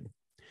ride.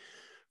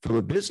 From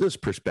a business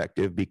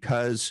perspective,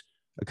 because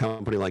a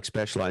company like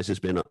Specialized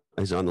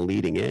is on the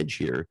leading edge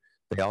here,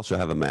 they also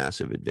have a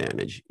massive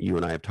advantage. You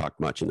and I have talked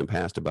much in the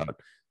past about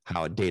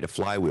how a data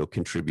flywheel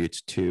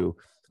contributes to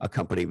a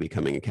company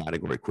becoming a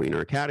category queen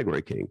or a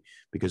category king,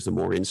 because the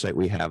more insight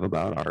we have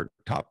about our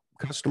top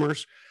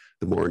customers,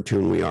 the more in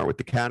tune we are with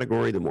the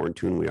category, the more in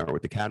tune we are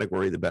with the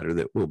category, the better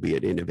that we'll be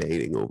at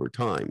innovating over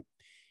time.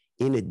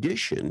 In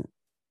addition,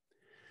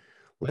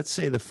 let's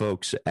say the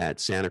folks at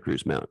Santa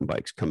Cruz Mountain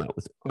Bikes come out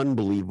with an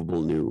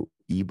unbelievable new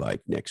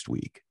e-bike next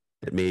week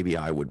that maybe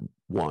I would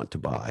want to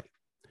buy.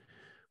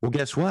 Well,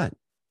 guess what?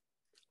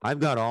 I've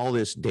got all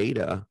this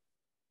data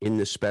in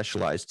this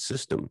Specialized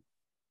system.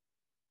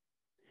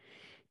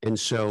 And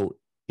so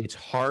it's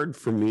hard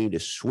for me to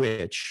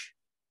switch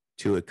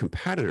to a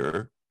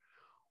competitor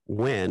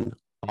when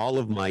all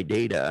of my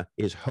data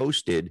is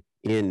hosted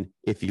in,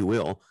 if you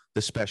will,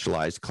 the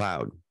Specialized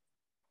cloud.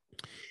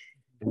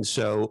 And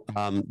so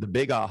the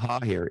big aha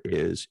here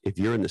is if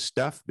you're in the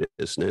stuff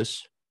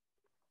business,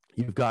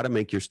 you've got to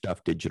make your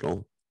stuff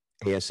digital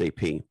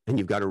ASAP, and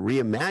you've got to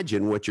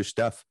reimagine what your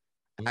stuff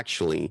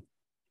actually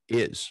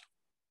is.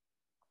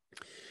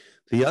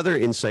 The other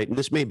insight, and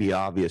this may be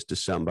obvious to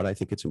some, but I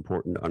think it's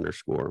important to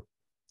underscore.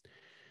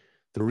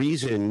 The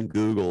reason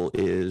Google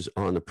is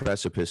on the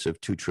precipice of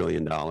 $2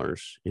 trillion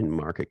in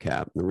market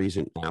cap, the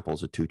reason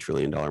Apple's a $2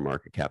 trillion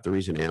market cap, the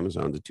reason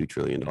Amazon's a $2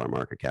 trillion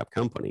market cap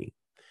company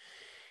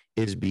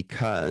is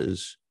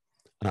because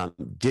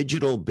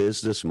digital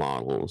business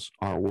models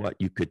are what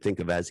you could think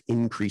of as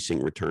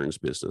increasing returns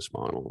business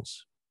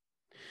models.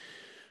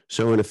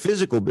 So in a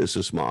physical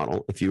business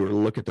model, if you were to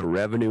look at the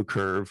revenue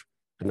curve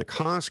and the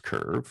cost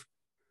curve,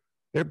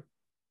 they're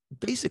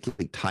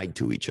basically tied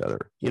to each other.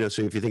 You know,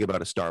 so if you think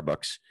about a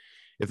Starbucks,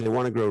 if they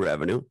want to grow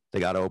revenue, they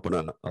got to open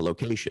a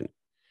location.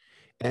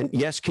 And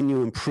yes, can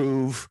you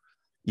improve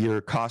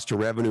your cost to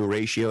revenue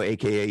ratio,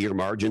 AKA your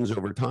margins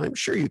over time?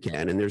 Sure you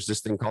can. And there's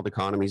this thing called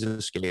economies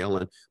of scale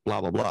and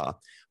blah, blah, blah.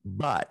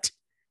 But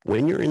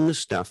when you're in the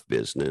stuff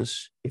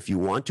business, if you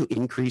want to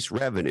increase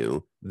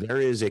revenue,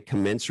 there is a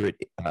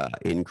commensurate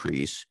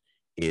increase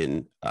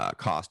in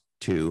cost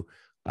to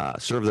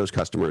serve those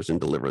customers and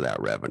deliver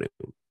that revenue.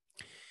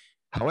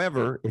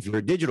 However, if you're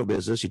a digital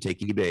business, you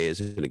take eBay as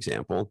an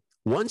example,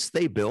 once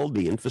they build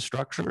the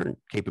infrastructure and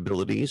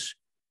capabilities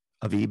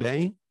of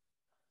eBay,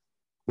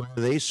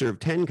 whether they serve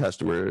 10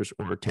 customers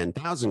or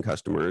 10,000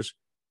 customers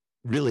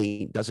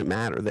really doesn't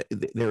matter.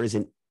 There is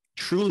a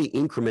truly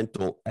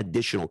incremental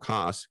additional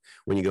cost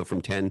when you go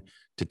from 10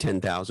 to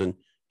 10,000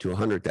 to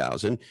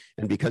 100,000.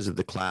 And because of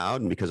the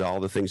cloud and because of all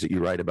the things that you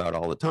write about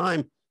all the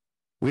time,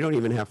 we don't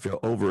even have to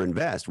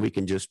overinvest. We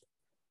can just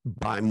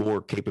buy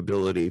more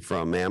capability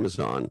from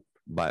Amazon,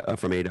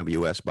 from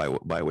AWS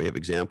by way of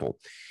example.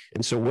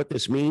 And so what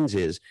this means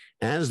is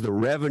as the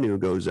revenue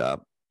goes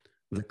up,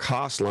 the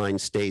cost line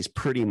stays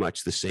pretty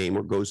much the same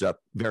or goes up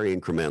very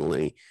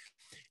incrementally.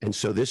 And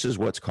so this is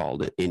what's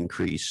called an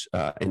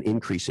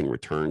increasing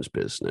returns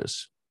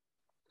business.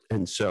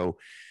 And so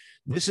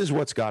this is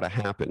what's got to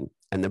happen.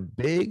 And the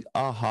big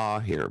aha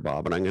here,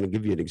 Bob, and I'm going to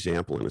give you an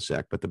example in a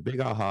sec, but the big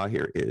aha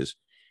here is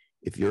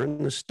if you're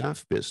in the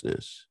stuff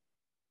business,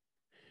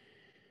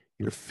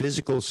 your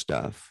physical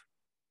stuff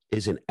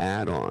is an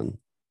add-on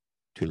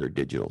to their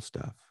digital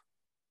stuff.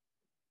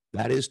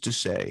 That is to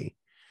say,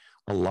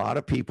 a lot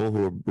of people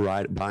who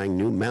are buying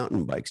new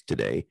mountain bikes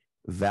today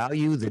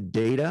value the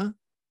data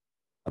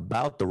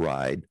about the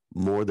ride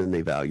more than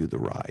they value the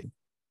ride.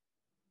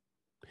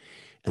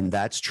 And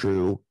that's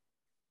true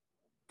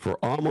for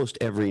almost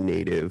every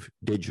native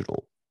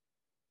digital.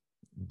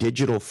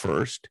 Digital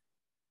first,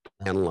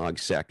 analog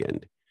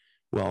second.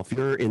 Well, if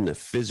you're in the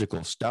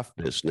physical stuff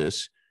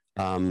business,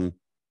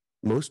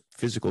 most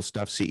physical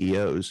stuff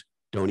CEOs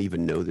don't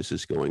even know this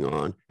is going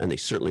on, and they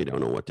certainly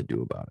don't know what to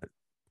do about it.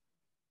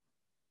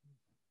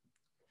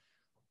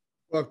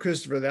 Well,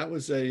 Christopher, that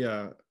was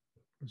a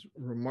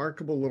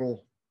remarkable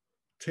little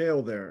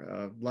tale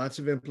there. Lots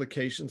of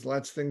implications,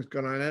 lots of things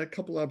going on. I had a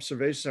couple of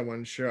observations I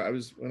wanted to share.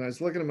 When I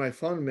was looking at my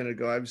phone a minute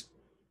ago, I was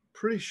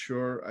pretty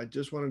sure, I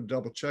just wanted to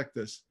double check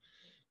this.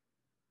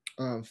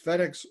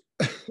 FedEx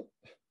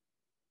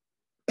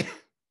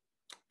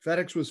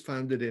was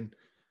founded in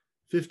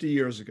 50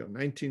 years ago,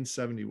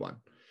 1971.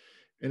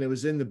 And it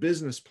was in the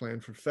business plan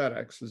for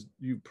FedEx, as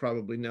you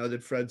probably know,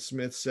 that Fred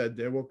Smith said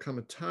there will come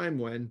a time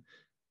when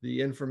the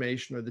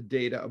information or the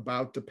data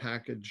about the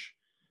package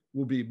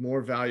will be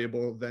more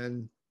valuable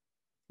than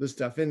the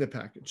stuff in the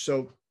package.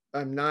 So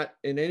I'm not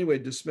in any way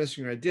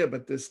dismissing your idea,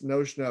 but this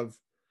notion of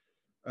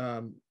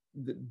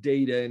the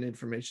data and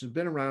information has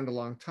been around a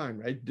long time,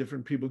 right?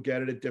 Different people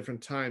get it at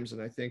different times.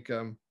 And I think,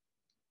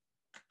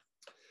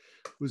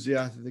 who's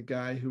the author, the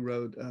guy who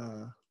wrote,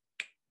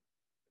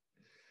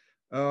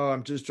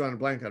 I'm just drawing a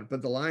blank on it,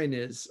 but the line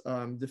is,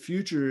 the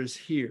future is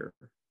here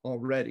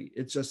already.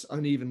 It's just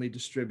unevenly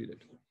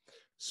distributed.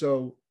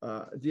 So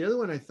the other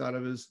one I thought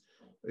of is,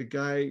 a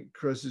guy,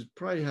 Chris, who's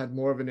probably had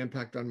more of an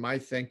impact on my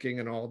thinking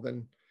and all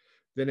than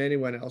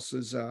anyone else,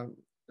 is a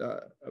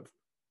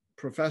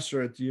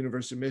professor at the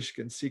University of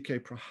Michigan, C.K.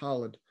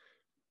 Prahalad.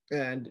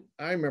 And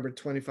I remember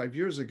 25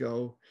 years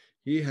ago,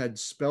 he had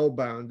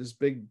Spellbound, this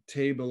big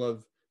table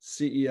of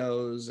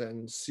CEOs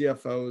and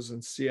CFOs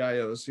and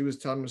CIOs. He was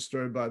telling a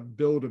story about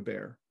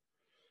Build-A-Bear.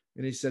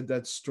 And he said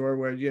that store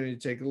where, you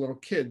take little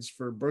kids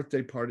for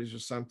birthday parties or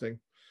something.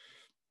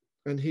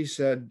 And he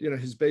said,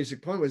 his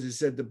basic point was, he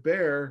said, the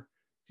bear,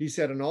 he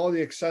said, and all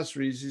the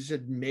accessories, he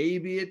said,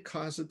 maybe it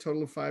costs a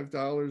total of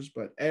 $5,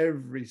 but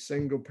every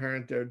single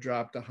parent there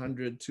dropped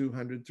 100,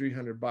 200,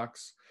 300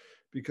 bucks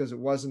because it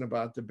wasn't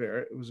about the bear.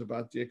 It was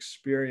about the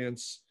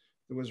experience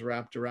that was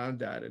wrapped around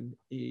that. And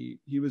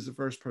he was the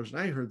first person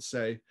I heard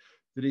say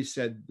that he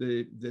said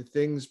the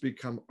things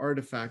become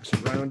artifacts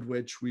around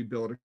which we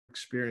build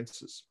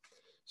experiences.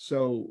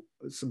 So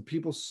some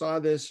people saw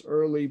this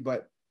early,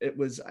 but it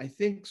was, I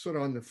think, sort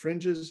of on the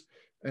fringes.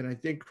 And I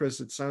think,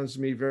 Chris, it sounds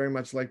to me very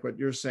much like what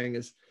you're saying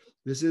is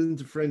this isn't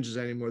the fringes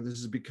anymore. This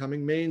is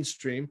becoming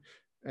mainstream.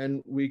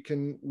 And we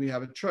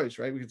have a choice,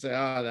 right? We can say,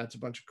 that's a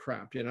bunch of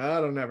crap.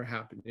 That'll never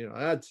happen.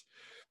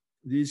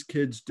 These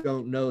kids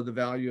don't know the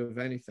value of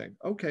anything.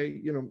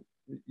 Okay,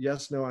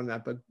 yes, no on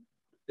that, but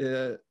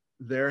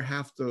they're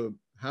half the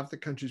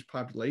country's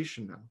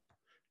population now.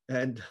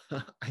 And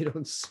I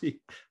don't see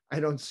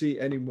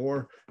any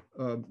more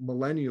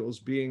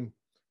millennials being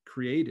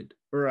created,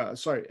 or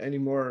any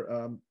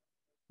more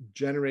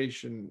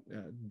generation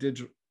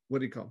digital, what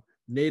do you call them?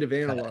 Native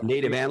analog.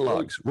 Native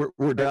analogs.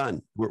 We're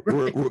done.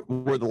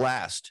 We're the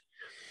last.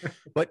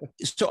 But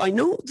so I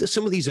know that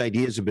some of these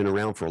ideas have been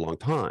around for a long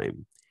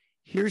time.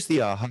 Here's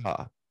the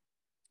aha.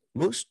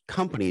 Most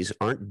companies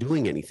aren't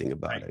doing anything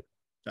about it.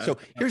 So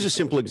here's a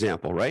simple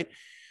example, right?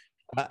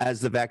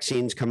 As the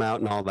vaccines come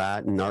out and all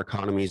that, and our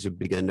economies have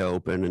begun to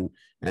open,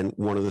 and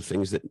one of the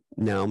things that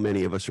now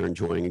many of us are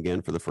enjoying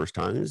again for the first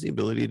time is the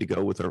ability to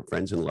go with our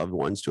friends and loved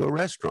ones to a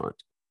restaurant.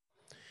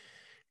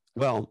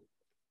 Well,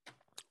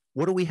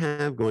 what do we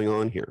have going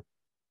on here?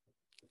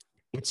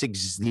 It's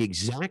the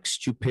exact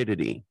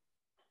stupidity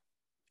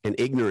and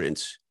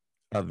ignorance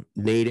of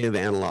native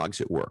analogs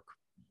at work.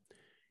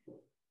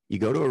 You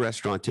go to a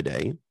restaurant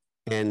today,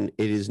 and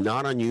it is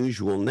not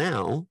unusual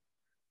now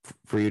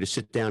for you to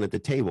sit down at the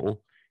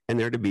table and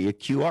there to be a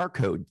QR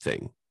code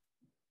thing.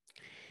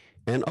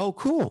 And oh,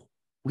 cool,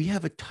 we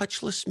have a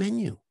touchless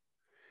menu.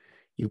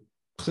 You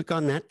click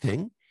on that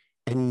thing,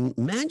 and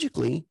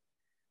magically,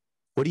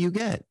 what do you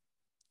get?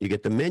 You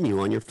get the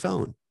menu on your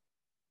phone.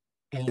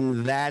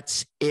 And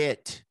that's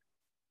it.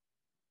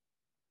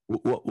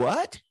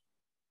 What?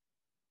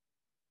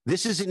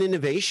 This is an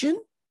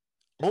innovation?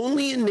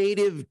 Only a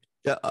native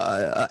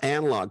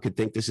analog could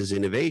think this is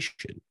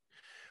innovation,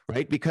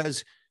 right?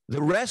 Because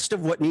the rest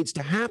of what needs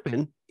to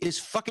happen is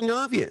fucking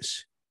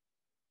obvious.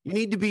 You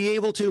need to be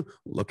able to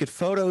look at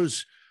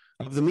photos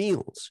of the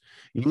meals.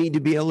 You need to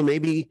be able to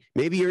maybe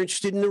you're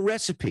interested in a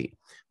recipe.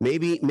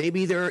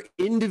 Maybe there are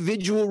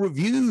individual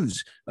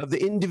reviews of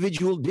the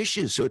individual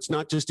dishes. So it's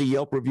not just a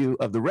Yelp review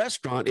of the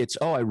restaurant. It's,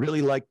 I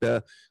really like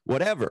the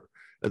whatever,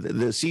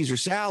 the Caesar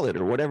salad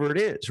or whatever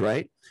it is,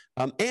 right?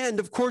 And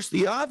of course,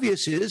 the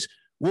obvious is,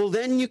 well,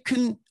 then you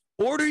can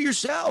order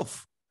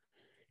yourself.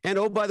 And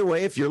oh, by the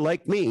way, if you're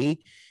like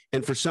me,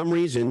 and for some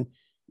reason,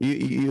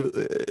 you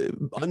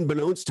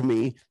unbeknownst to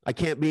me, I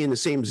can't be in the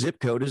same zip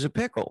code as a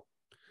pickle.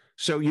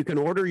 So you can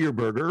order your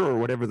burger or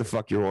whatever the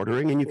fuck you're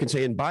ordering, and you can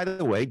say, and by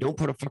the way, don't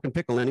put a fucking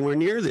pickle anywhere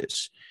near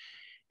this.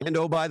 And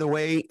oh, by the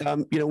way,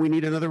 we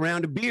need another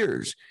round of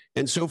beers,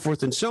 and so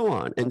forth and so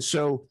on. And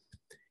so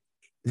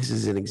this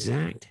is an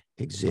exact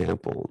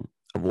example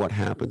of what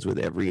happens with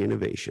every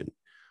innovation.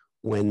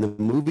 When the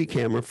movie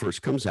camera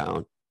first comes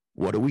out,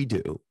 what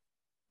do?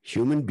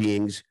 Human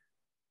beings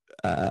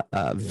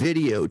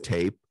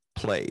videotape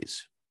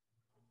plays.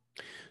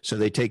 So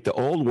they take the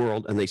old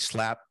world and they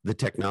slap the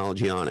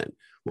technology on it.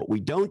 What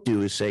we don't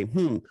do is say,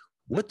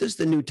 what does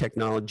the new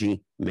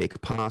technology make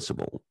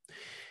possible?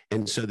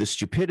 And so the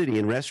stupidity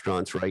in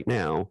restaurants right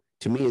now,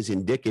 to me, is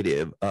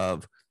indicative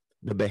of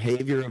the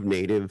behavior of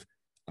native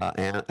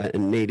analogs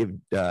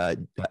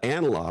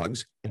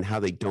and how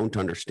they don't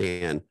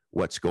understand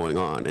what's going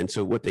on. And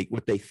so what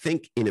they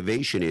think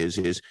innovation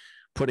is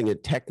putting a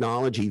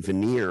technology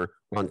veneer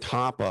on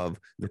top of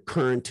the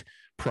current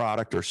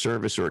product or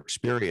service or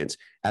experience,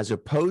 as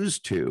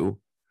opposed to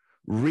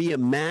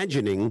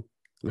reimagining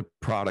the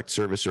product,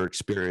 service, or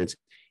experience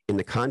in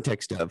the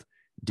context of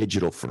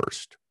digital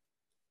first.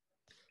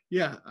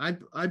 Yeah,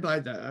 I buy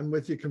that. I'm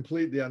with you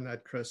completely on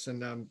that, Chris.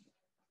 And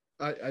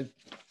I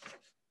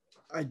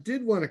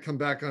did want to come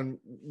back on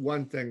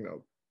one thing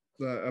though,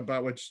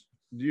 about which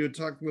you had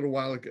talked a little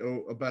while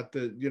ago about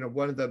the,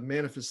 one of the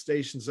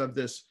manifestations of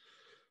this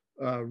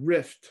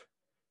rift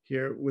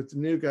here with the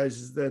new guys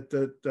is that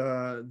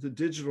the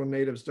digital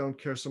natives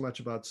don't care so much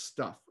about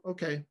stuff.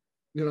 Okay,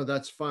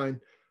 that's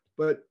fine,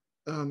 but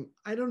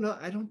I don't know.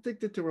 I don't think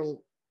that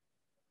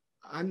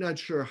I'm not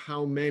sure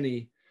how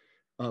many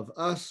of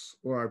us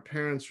or our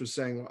parents were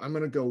saying, well, I'm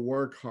going to go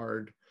work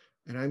hard.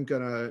 and I'm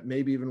going to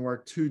maybe even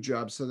work 2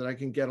 jobs so that I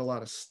can get a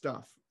lot of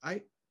stuff.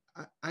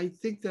 I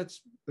think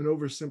that's an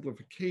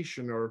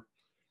oversimplification, or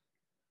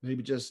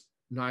maybe just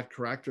not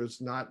correct, or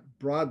it's not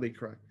broadly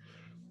correct.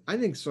 I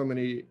think so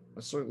many,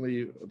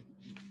 certainly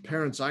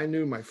parents I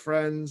knew, my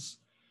friends,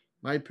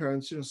 my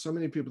parents, so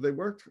many people, they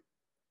worked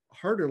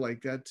harder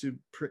like that to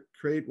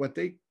create what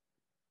they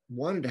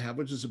wanted to have,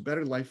 which is a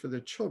better life for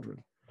their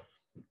children.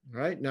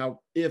 Right now,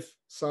 if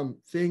some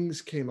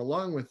things came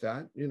along with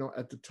that,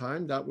 at the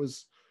time, that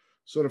was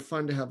sort of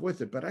fun to have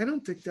with it. But I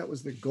don't think that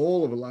was the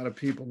goal of a lot of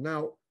people.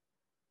 Now,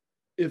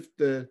 if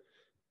the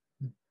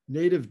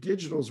native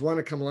digitals want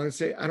to come along and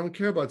say, I don't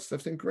care about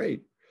stuff, then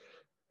great.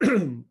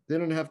 They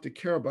don't have to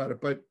care about it,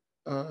 but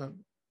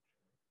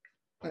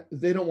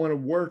they don't want to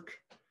work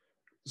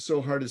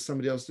so hard as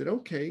somebody else did.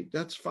 Okay,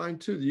 that's fine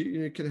too.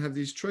 You can have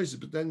these choices,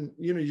 but then,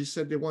 you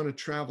said they want to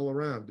travel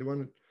around. They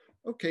want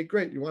to, okay,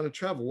 great. You want to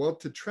travel. Well,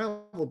 to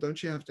travel,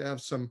 don't you have to have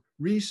some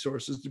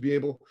resources to be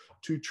able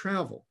to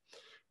travel,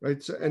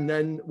 right? So, and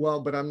then,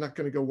 well, but I'm not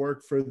going to go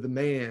work for the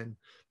man,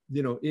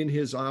 in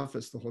his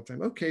office the whole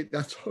time. Okay,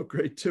 that's all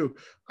great too.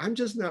 I'm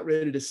just not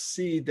ready to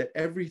see that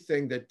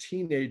everything that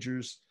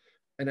teenagers,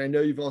 and I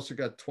know you've also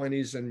got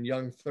 20s and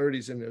young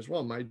 30s in there as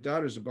well. My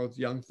daughters are both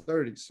young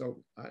 30s,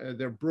 so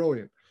they're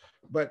brilliant.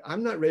 But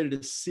I'm not ready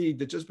to see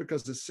that just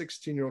because the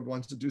 16-year-old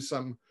wants to do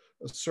something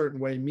a certain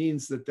way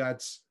means that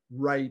that's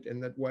right,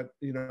 and that what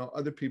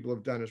other people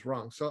have done is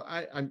wrong. So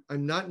I'm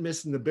not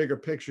missing the bigger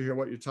picture here.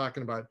 What you're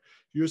talking about,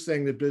 you're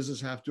saying that business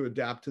have to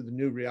adapt to the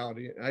new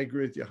reality. I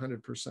agree with you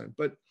 100%.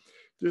 But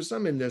there's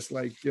some in this,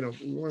 like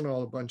we weren't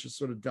all a bunch of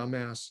sort of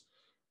dumbass,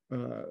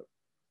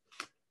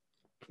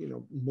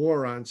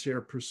 morons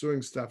here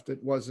pursuing stuff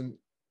that wasn't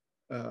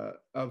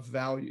of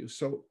value.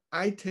 So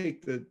I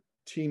take the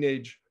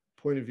teenage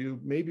point of view,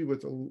 maybe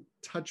with a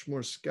touch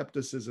more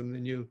skepticism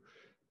than you,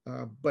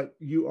 but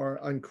you are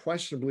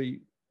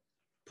unquestionably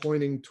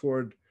pointing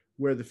toward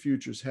where the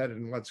future's headed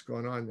and what's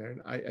going on there.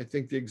 And I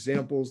think the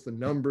examples, the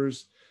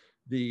numbers,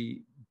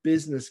 the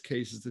business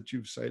cases that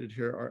you've cited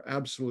here are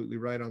absolutely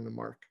right on the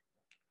mark.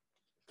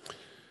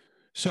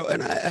 So,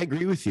 and I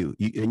agree with you.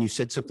 And you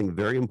said something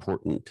very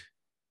important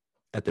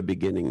at the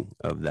beginning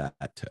of that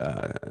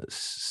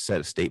set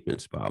of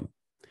statements, Bob.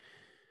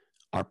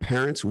 Our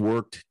parents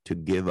worked to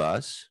give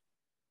us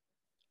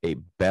a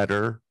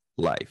better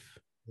life.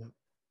 Yeah.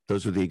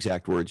 Those were the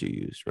exact words you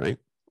used, right?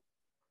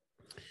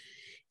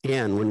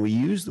 And when we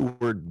use the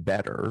word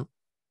better,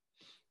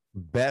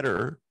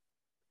 better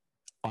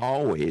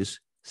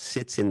always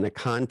sits in the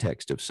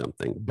context of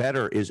something.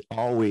 Better is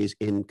always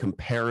in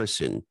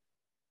comparison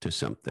to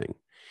something.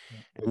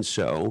 Yeah. And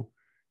so,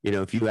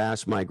 if you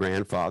ask my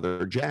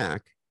grandfather,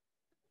 Jack,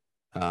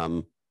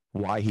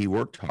 why he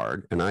worked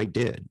hard, and I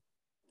did,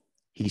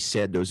 he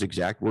said those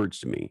exact words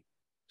to me,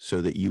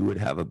 so that you would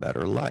have a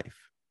better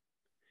life.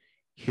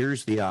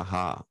 Here's the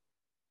aha.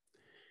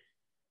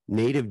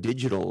 Native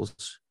digitals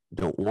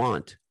don't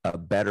want a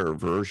better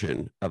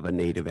version of a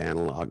native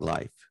analog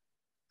life.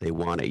 They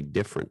want a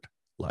different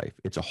life.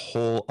 It's a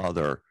whole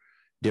other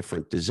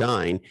different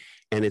design,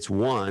 and it's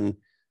one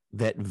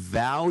that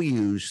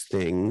values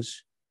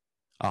things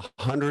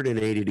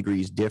 180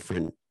 degrees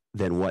different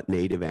than what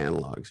native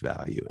analogs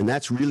value. And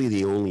that's really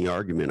the only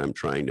argument I'm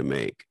trying to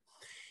make.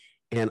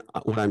 And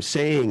what I'm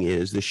saying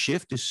is the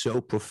shift is so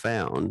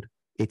profound,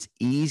 it's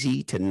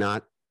easy to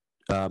not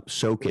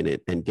soak in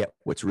it and get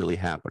what's really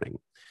happening.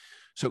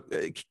 So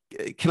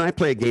can I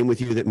play a game with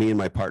you that me and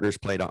my partners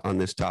played on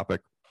this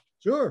topic?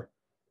 Sure.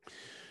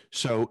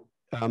 So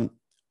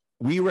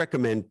we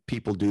recommend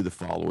people do the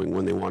following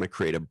when they want to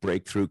create a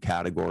breakthrough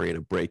category and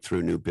a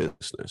breakthrough new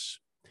business.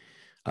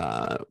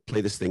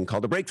 Play this thing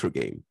called a breakthrough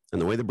game.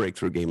 And the way the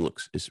breakthrough game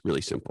looks is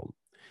really simple.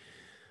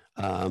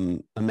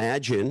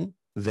 Imagine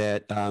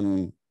that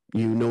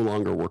you no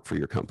longer work for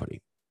your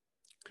company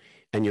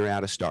and you're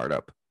at a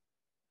startup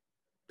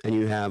and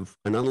you have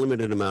an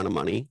unlimited amount of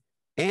money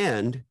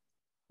and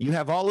you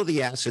have all of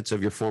the assets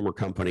of your former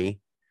company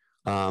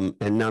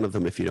and none of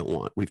them if you don't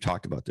want. We've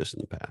talked about this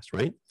in the past,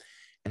 right?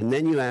 And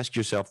then you ask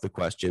yourself the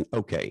question,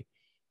 okay,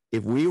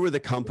 if we were the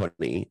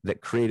company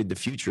that created the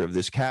future of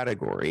this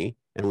category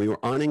and we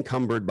were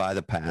unencumbered by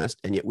the past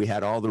and yet we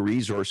had all the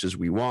resources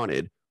we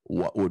wanted,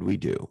 what would we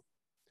do?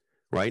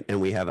 Right?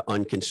 And we have an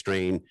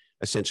unconstrained,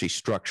 essentially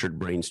structured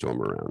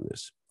brainstorm around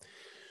this.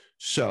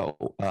 So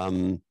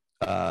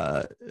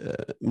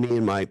me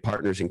and my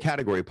partners in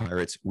Category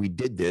Pirates, we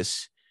did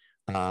this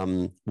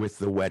with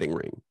the wedding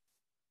ring,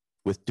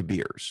 with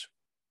DeBeers.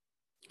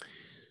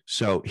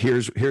 So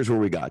here's where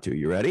we got to.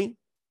 You ready?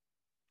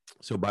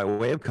 So by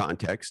way of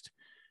context,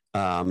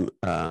 in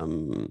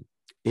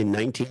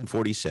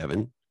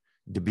 1947,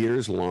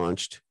 DeBeers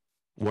launched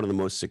one of the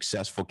most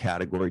successful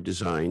category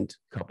designs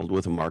coupled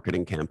with a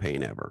marketing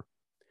campaign ever.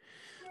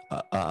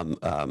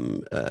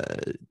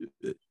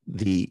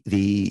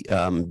 The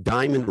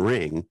diamond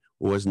ring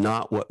was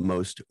not what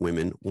most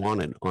women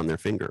wanted on their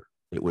finger.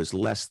 It was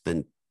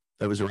around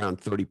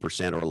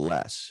 30% or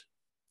less.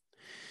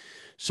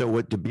 So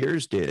what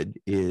DeBeers did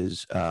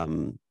is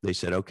they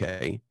said,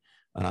 okay,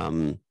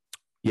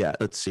 Yeah,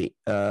 let's see.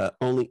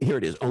 Only here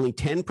it is. Only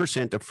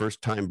 10% of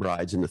first-time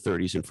brides in the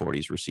 30s and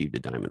 40s received a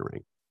diamond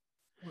ring.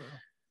 Wow.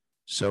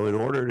 So in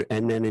order to,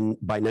 and then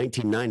by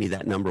 1990,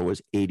 that number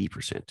was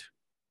 80%.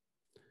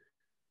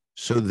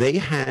 So they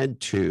had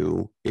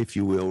to, if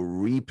you will,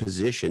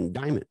 reposition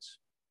diamonds.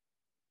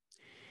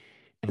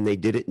 And they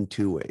did it in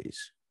two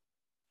ways.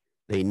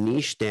 They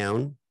niched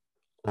down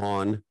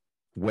on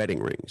wedding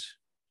rings.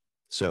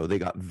 So they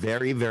got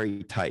very,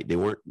 very tight. They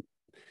weren't,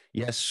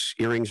 yes,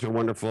 earrings are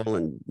wonderful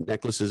and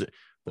necklaces,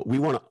 but we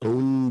want to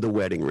own the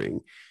wedding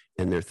ring.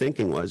 And their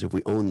thinking was, if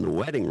we own the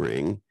wedding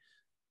ring,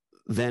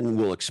 then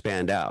we'll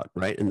expand out,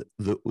 right? And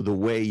the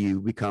way you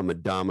become a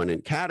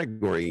dominant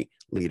category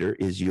leader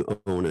is you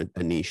own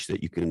a niche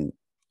that you can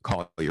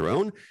call your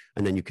own,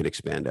 and then you can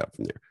expand out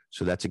from there.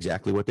 So that's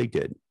exactly what they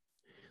did.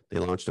 They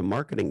launched a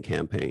marketing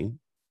campaign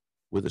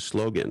with a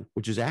slogan,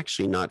 which is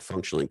actually not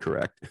functionally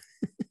correct,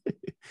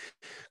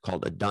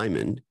 called "A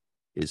Diamond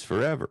is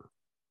Forever."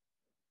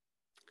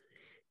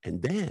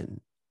 And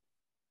then,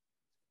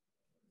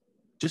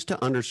 just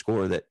to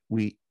underscore that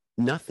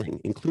nothing,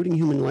 including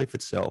human life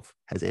itself,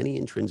 has any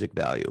intrinsic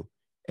value.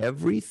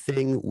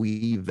 Everything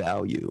we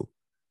value,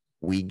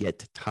 we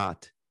get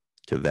taught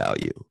to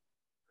value.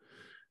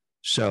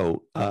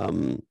 So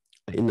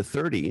in the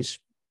 30s,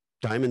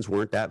 diamonds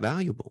weren't that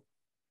valuable.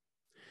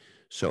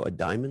 So "A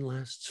diamond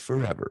lasts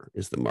forever"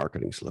 is the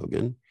marketing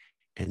slogan.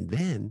 And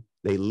then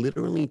they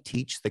literally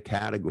teach the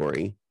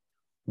category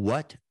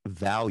what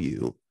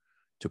value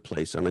to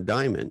place on a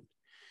diamond.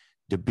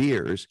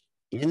 DeBeers,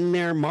 in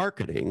their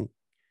marketing,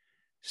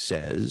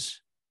 says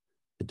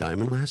 "A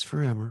diamond lasts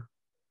forever,"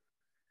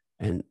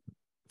 and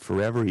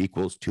forever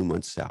equals 2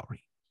 months'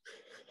 salary.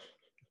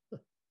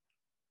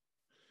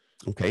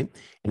 Okay.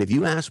 And if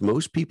you ask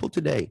most people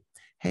today,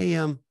 hey,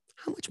 how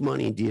much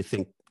money do you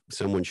think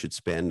someone should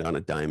spend on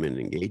a diamond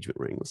engagement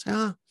ring? We'll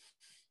say,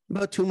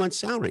 about 2 months'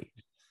 salary.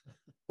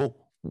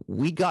 Well,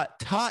 we got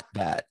taught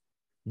that.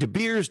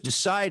 DeBeers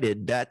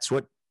decided that's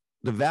what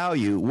the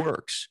value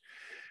works.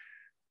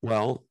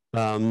 Well,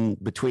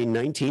 between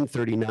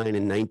 1939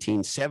 and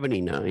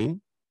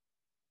 1979,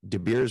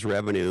 DeBeers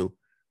revenue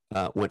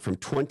went from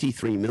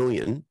 23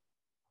 million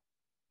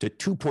to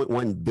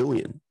 2.1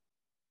 billion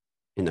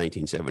in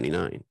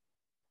 1979.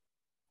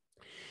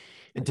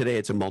 And today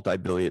it's a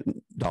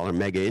multi-billion-dollar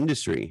mega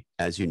industry,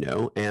 as you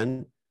know,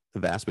 and the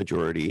vast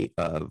majority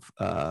of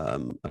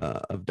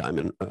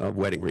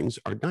wedding rings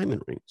are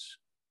diamond rings.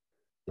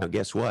 Now,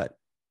 guess what?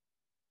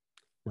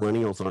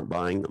 Millennials aren't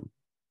buying them.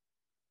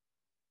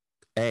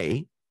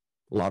 A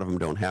lot of them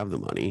don't have the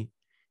money.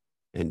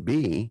 And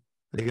B,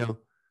 they go,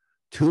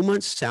 2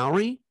 months'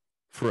 salary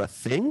for a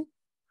thing,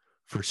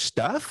 for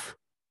stuff?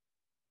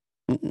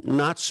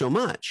 Not so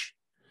much.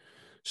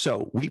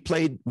 So we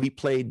played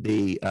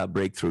the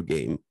breakthrough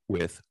game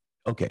with,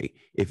 okay,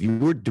 if you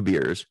were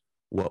DeBeers,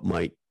 what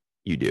might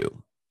you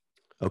do?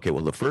 Okay,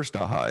 well, the first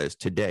aha is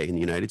today in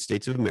the United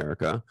States of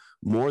America,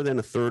 more than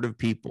a third of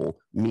people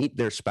meet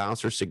their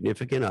spouse or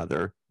significant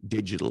other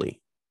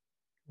digitally.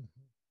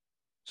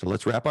 So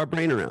let's wrap our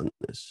brain around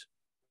this.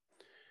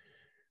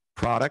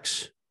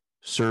 Products,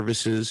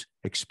 services,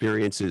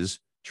 experiences,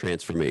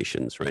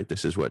 transformations, right?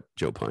 This is what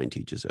Joe Pine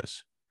teaches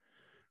us.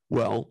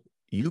 Well,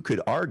 you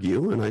could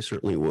argue, and I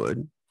certainly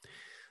would,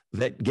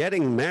 that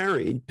getting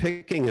married,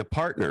 picking a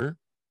partner,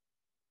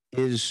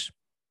 is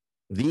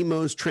the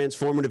most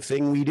transformative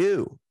thing we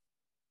do.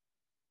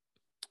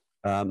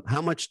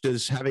 How much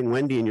does having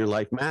Wendy in your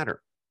life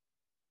matter?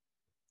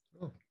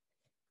 Oh,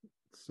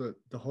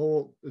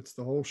 it's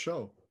the whole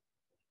show.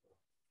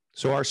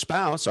 So our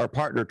spouse, our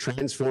partner,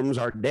 transforms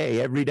our day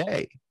every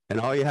day. And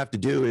all you have to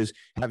do is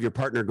have your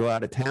partner go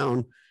out of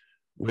town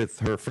with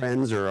her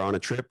friends or on a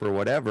trip or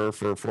whatever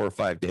for 4 or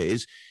 5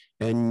 days.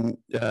 And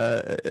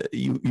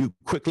you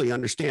quickly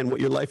understand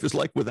what your life is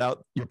like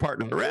without your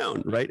partner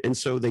around, right? And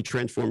so they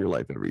transform your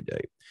life every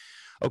day.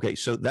 Okay,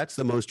 so that's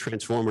the most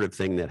transformative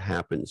thing that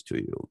happens to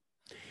you.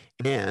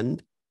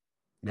 And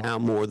now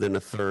more than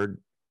a third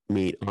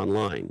meet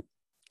online.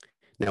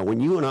 Now,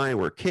 when you and I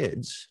were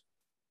kids,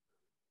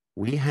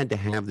 we had to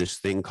have this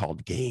thing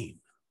called game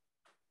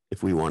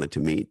if we wanted to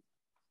meet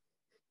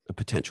a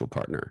potential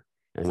partner.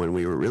 And when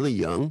we were really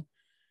young,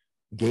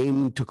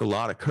 game took a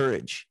lot of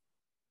courage.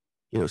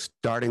 You know,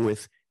 starting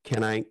with,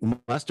 can I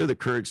muster the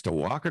courage to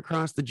walk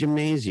across the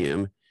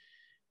gymnasium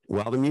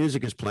while the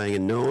music is playing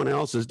and no one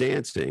else is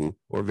dancing,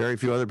 or very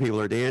few other people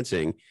are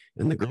dancing,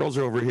 and the girls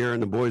are over here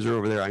and the boys are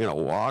over there? I'm going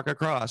to walk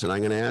across and I'm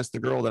going to ask the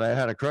girl that I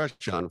had a crush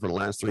on for the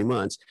last 3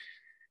 months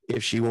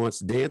if she wants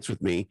to dance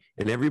with me,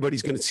 and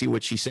everybody's going to see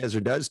what she says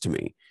or does to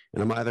me.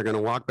 And I'm either going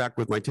to walk back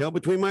with my tail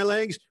between my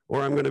legs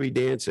or I'm going to be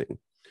dancing.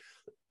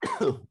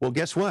 Well,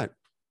 guess what?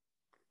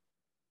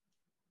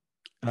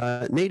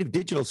 Native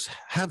digitals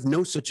have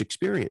no such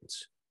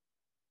experience.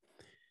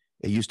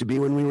 It used to be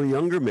when we were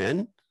younger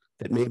men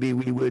that maybe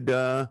we would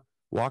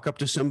walk up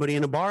to somebody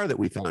in a bar that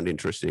we found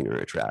interesting or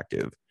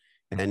attractive,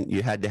 and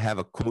you had to have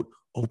a, quote,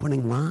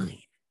 opening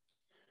line,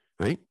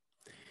 right?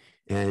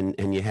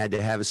 and you had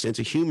to have a sense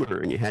of humor,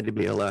 and you had to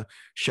be able to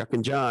shuck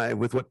and jive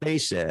with what they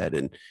said,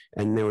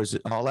 and there was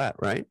all that,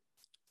 right?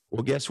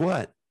 Well, guess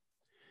what?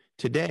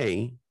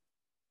 Today,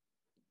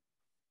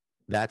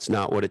 that's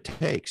not what it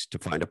takes to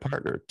find a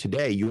partner.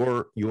 Today,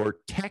 your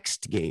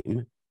text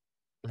game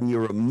and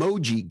your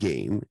emoji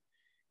game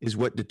is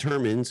what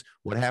determines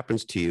what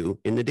happens to you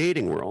in the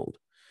dating world.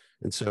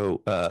 And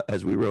so,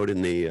 as we wrote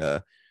in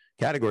the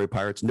category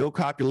pirates, no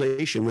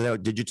copulation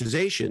without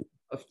digitization.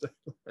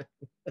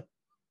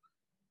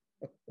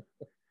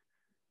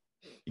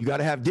 You got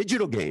to have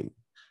digital game.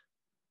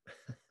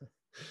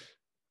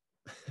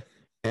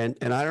 And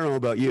I don't know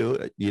about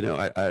you, you know,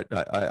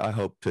 I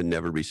hope to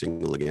never be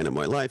single again in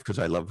my life because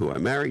I love who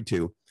I'm married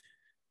to.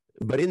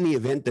 But in the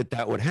event that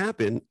that would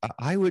happen,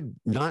 I would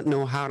not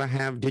know how to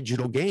have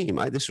digital game.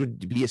 This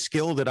would be a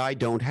skill that I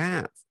don't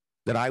have,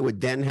 that I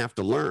would then have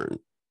to learn.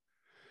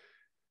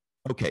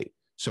 Okay,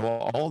 so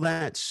all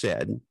that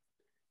said,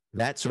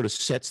 that sort of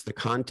sets the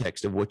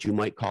context of what you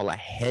might call a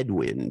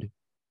headwind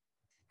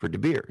for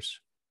DeBeers.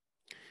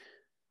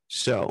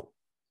 So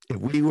if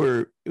we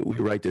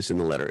write this in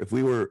the letter, if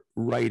we were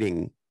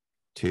writing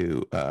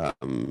to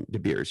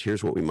DeBeers,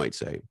 here's what we might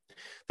say.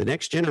 The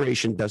next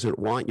generation doesn't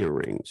want your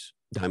rings.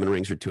 Diamond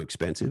rings are too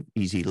expensive,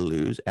 easy to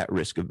lose, at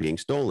risk of being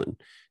stolen.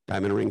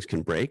 Diamond rings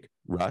can break,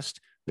 rust,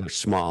 they're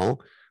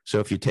small. So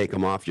if you take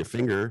them off your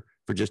finger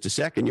for just a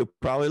second, you'll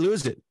probably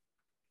lose it.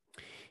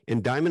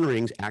 And diamond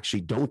rings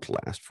actually don't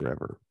last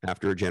forever.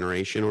 After a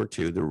generation or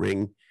two, the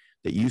ring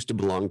that used to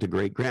belong to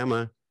great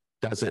grandma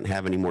doesn't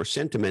have any more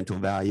sentimental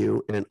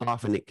value, and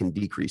often it can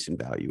decrease in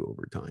value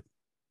over time.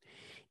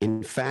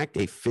 In fact,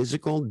 a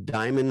physical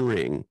diamond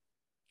ring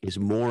is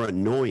more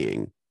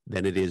annoying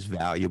than it is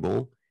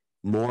valuable,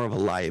 more of a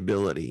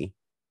liability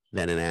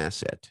than an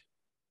asset.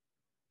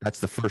 That's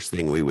the first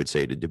thing we would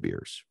say to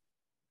DeBeers.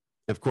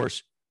 Of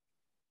course,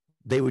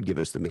 they would give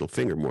us the middle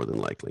finger more than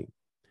likely.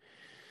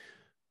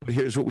 But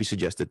here's what we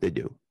suggest that they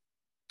do.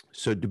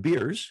 So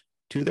DeBeers,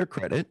 to their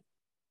credit,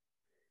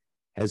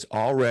 has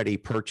already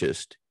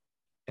purchased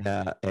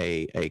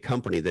a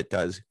company that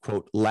does,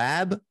 quote,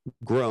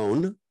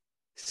 lab-grown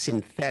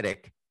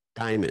synthetic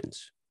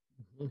diamonds.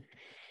 Mm-hmm.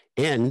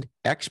 And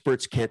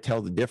experts can't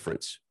tell the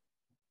difference.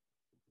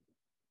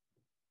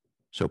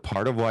 So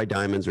part of why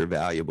diamonds are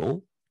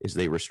valuable is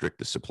they restrict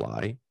the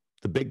supply.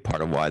 The big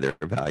part of why they're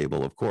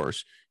valuable, of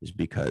course, is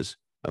because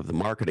of the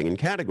marketing and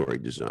category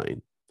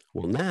design.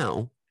 Well,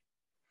 now,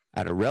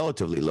 at a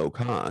relatively low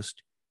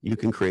cost, you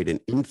can create an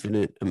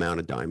infinite amount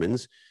of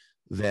diamonds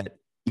that,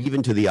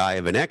 even to the eye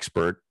of an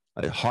expert,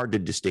 are hard to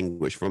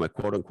distinguish from a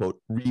quote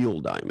unquote real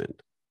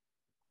diamond.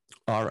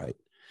 All right.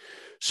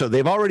 So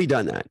they've already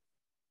done that.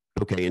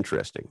 Okay,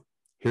 interesting.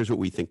 Here's what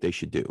we think they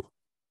should do.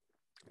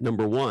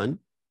 Number one,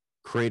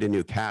 create a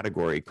new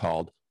category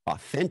called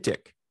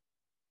authentic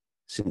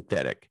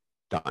synthetic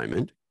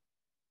diamond.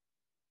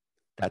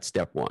 That's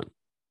step one.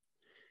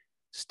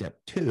 Step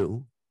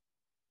two,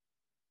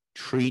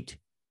 treat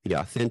the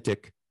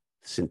authentic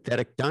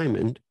synthetic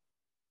diamond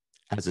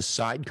as a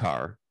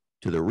sidecar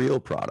to the real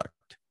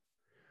product,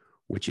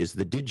 which is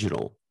the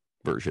digital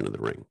version of the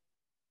ring.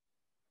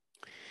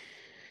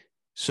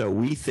 So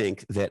we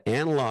think that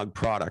analog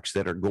products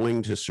that are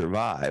going to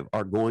survive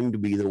are going to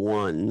be the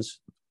ones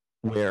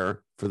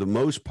where, for the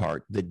most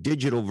part, the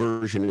digital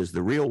version is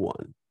the real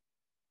one.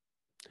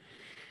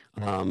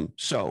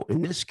 So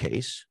in this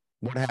case,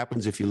 what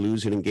happens if you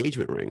lose an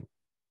engagement ring?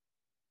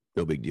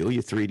 No big deal.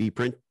 You 3D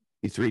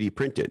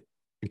print it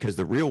because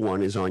the real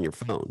one is on your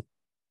phone.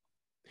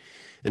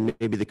 And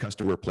maybe the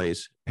customer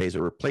pays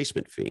a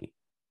replacement fee.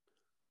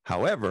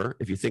 However,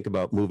 if you think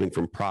about moving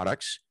from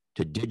products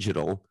to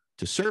digital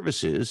to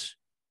services,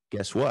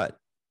 guess what?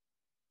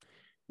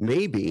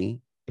 Maybe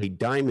a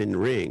diamond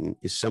ring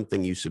is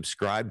something you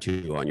subscribe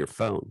to on your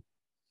phone.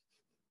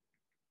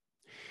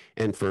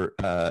 And for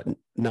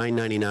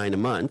 $9.99 a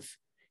month,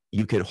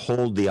 you can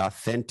hold the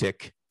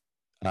authentic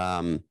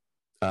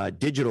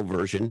digital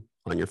version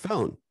on your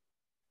phone.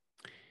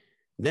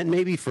 Then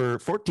maybe for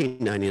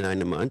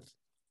 $14.99 a month,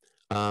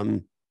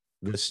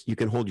 you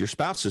can hold your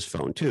spouse's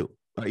phone too,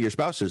 your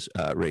spouse's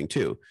ring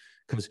too.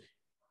 Because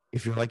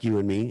if you're like you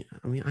and me,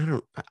 I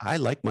mean, I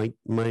like my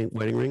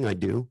wedding ring. I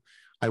do.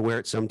 I wear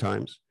it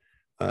sometimes,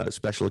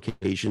 special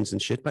occasions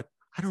and shit, but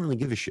I don't really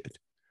give a shit.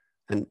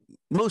 And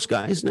most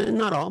guys,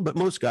 not all, but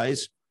most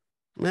guys,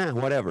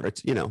 whatever.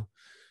 It's, you know,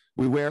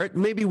 we wear it.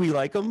 Maybe we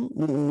like them.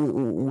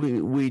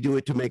 We do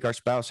it to make our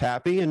spouse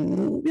happy,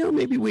 and you know,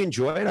 maybe we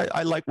enjoy it.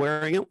 I like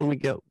wearing it when we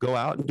go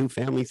out and do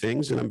family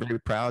things, and I'm very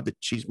proud that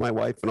she's my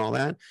wife and all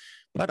that.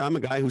 But I'm a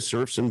guy who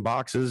surfs in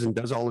boxes and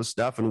does all this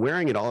stuff, and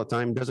wearing it all the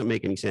time doesn't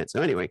make any sense.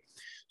 So anyway,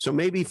 so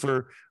maybe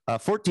for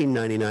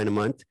 $14.99 a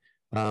month,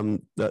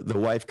 the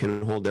wife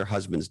can hold their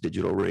husband's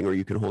digital ring, or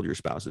you can hold your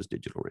spouse's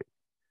digital ring.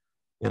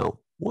 Now,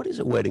 what is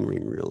a wedding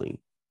ring really?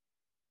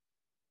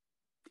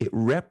 It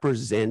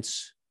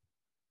represents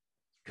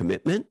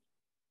commitment,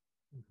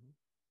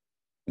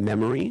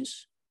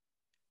 memories,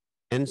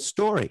 and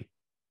story.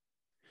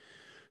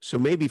 So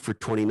maybe for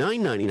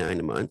 $29.99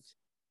 a month,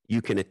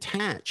 you can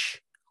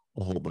attach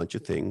a whole bunch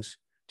of things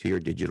to your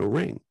digital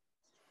ring.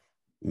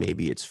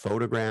 Maybe it's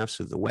photographs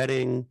of the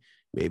wedding.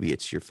 Maybe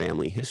it's your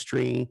family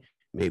history.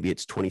 Maybe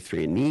it's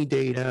 23andMe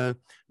data.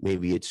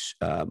 Maybe it's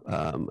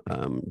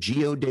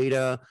geo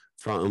data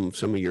from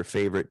some of your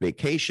favorite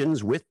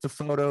vacations with the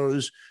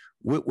photos,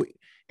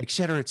 et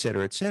cetera, et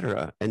cetera, et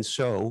cetera. And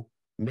so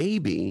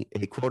maybe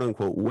a quote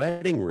unquote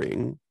wedding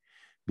ring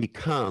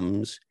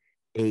becomes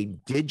a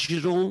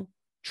digital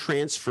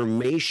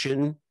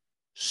transformation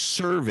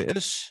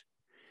service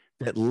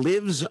that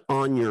lives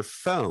on your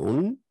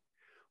phone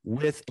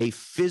with a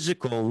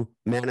physical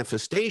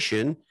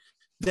manifestation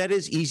that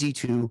is easy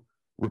to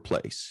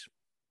replace.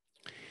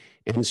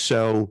 And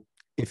so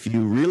if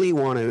you really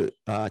want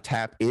to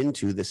tap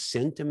into the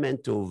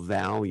sentimental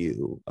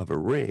value of a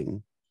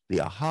ring,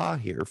 the aha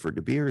here for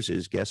DeBeers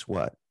is, guess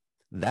what?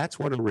 That's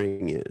what a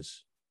ring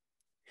is.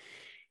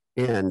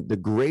 And the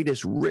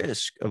greatest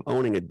risk of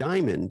owning a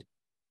diamond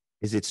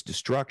is its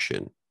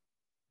destruction.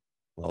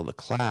 Well, the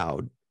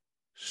cloud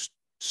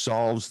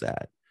solves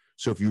that.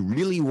 So if you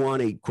really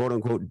want a quote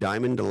unquote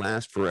diamond to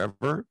last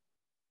forever,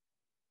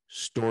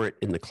 store it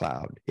in the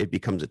cloud. It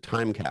becomes a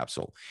time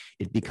capsule.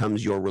 It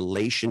becomes your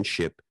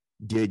relationship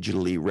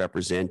digitally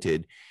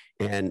represented.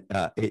 And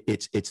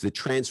it's the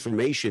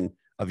transformation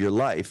of your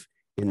life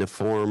in the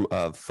form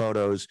of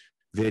photos,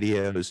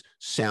 videos,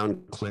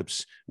 sound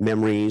clips,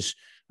 memories,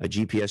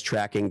 GPS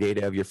tracking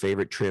data of your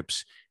favorite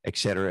trips, et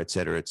cetera, et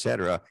cetera, et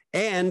cetera.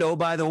 And oh,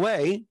 by the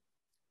way,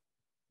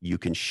 you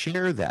can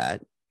share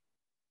that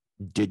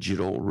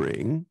digital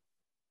ring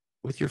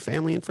with your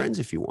family and friends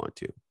if you want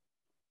to.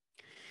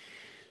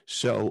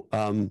 So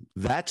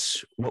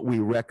that's what we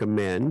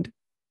recommend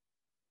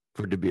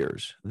for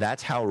DeBeers.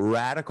 That's how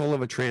radical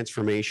of a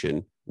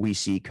transformation we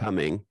see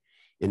coming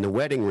in the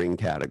wedding ring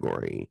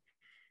category,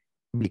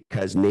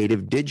 because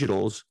native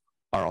digitals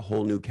are a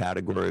whole new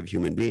category of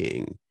human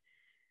being.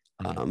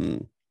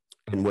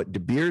 And what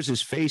DeBeers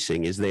is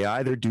facing is they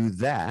either do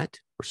that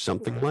or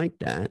something like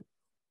that,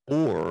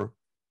 or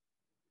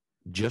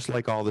just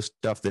like all the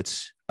stuff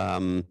that's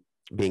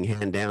being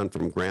handed down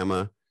from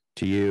grandma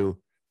to you,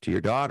 to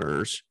your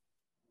daughters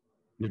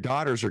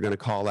are going to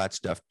call that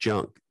stuff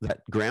junk.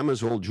 That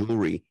grandma's old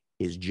jewelry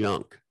is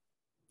junk.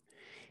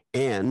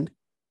 And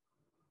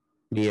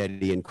me,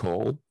 Eddie, and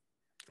Cole,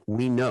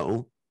 we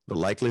know the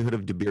likelihood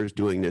of DeBeers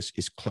doing this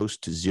is close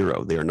to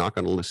zero. They are not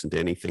going to listen to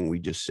anything we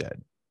just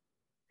said.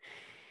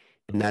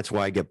 And that's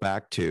why I get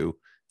back to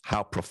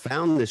how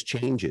profound this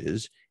change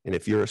is. And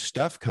if you're a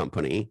stuff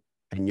company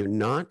and you're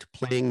not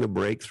playing the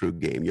breakthrough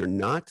game, you're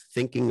not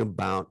thinking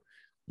about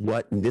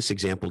what, in this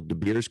example,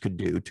 DeBeers could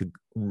do to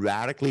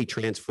radically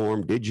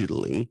transform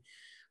digitally,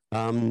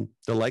 the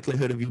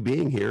likelihood of you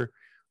being here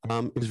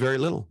is very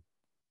little.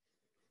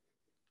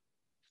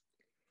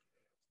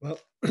 Well,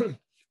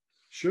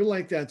 sure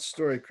like that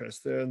story, Chris,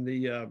 there, and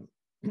the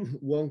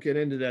won't get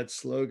into that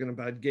slogan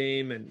about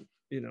game and,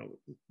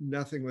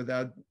 nothing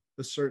without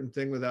a certain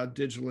thing without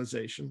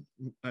digitalization.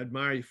 I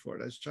admire you for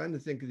it. I was trying to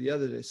think of the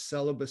other day,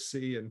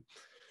 celibacy and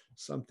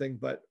something,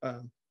 but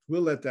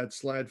we'll let that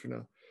slide for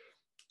now.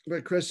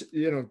 But Chris,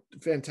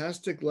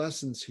 fantastic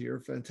lessons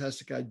here,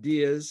 fantastic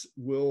ideas.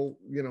 Will,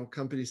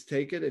 companies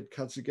take it? It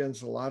cuts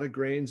against a lot of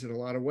grains in a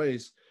lot of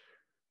ways.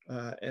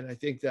 And I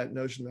think that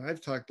notion that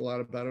I've talked a lot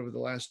about over the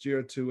last year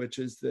or two, which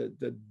is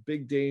the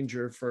big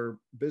danger for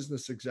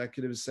business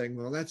executives saying,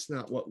 well, that's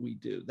not what we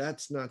do.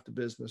 That's not the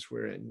business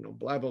we're in,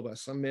 blah, blah, blah,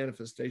 some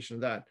manifestation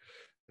of that.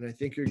 And I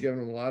think you're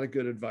giving them a lot of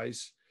good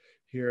advice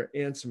here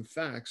and some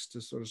facts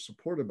to sort of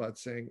support about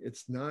saying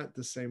it's not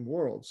the same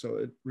world. So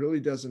it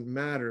really doesn't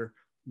matter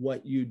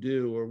what you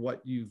do or what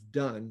you've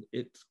done.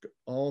 It's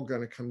all going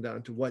to come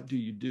down to what do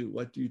you do?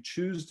 What do you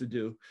choose to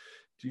do?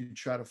 Do you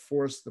try to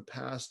force the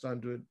past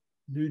onto a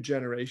new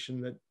generation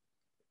that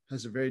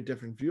has a very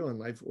different view on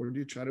life, or do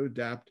you try to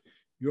adapt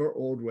your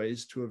old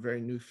ways to a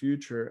very new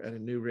future and a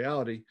new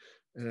reality?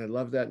 And I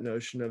love that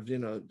notion of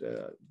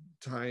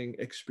tying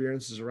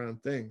experiences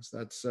around things.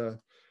 That's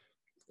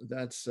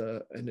an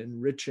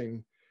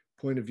enriching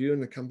point of view,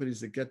 and the companies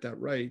that get that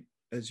right,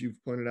 as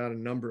you've pointed out, a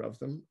number of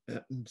them,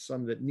 and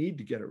some that need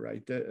to get it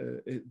right,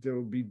 there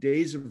will be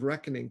days of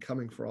reckoning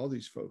coming for all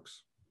these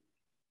folks.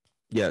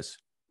 Yes.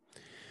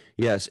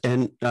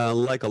 And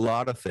like a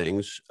lot of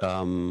things,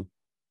 a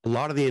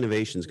lot of the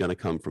innovation is going to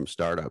come from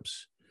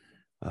startups.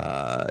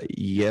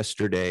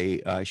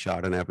 Yesterday, I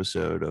shot an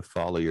episode of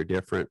Follow Your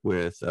Different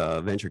with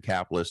a venture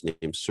capitalist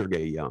named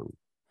Sergey Young.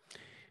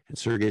 And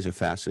Sergey is a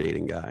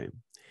fascinating guy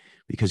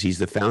because he's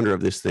the founder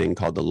of this thing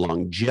called the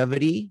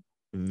Longevity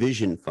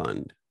Vision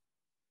Fund.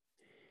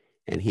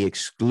 And he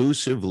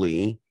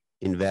exclusively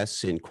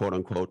invests in quote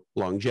unquote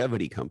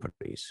longevity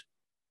companies.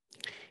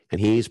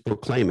 And he's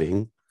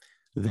proclaiming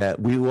that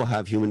we will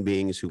have human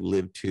beings who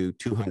live to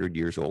 200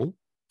 years old.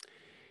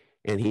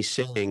 And he's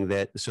saying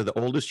that, so the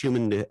oldest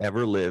human to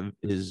ever live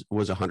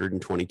was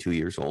 122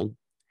 years old.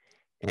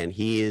 And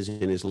he is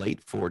in his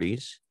late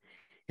 40s.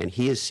 And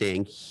he is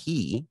saying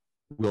he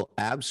will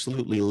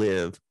absolutely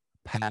live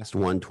past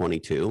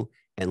 122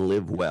 and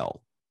live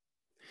well.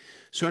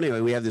 So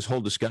anyway, we have this whole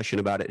discussion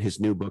about it.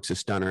 His new book's a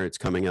stunner. It's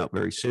coming out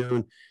very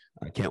soon.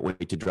 I can't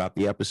wait to drop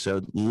the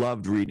episode.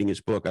 Loved reading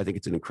his book. I think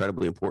it's an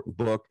incredibly important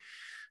book.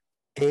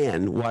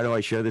 And why do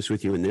I share this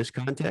with you in this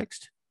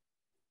context?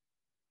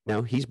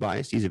 Now, he's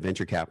biased. He's a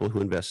venture capital who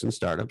invests in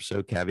startups.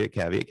 So caveat,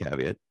 caveat,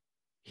 caveat.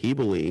 He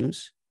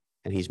believes,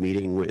 and he's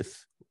meeting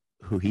with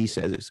who he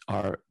says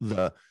are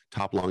the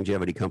top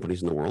longevity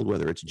companies in the world,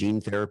 whether it's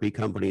gene therapy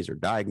companies or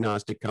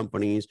diagnostic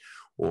companies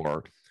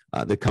or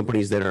the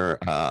companies that are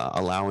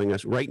allowing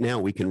us. Right now,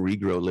 we can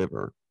regrow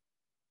liver.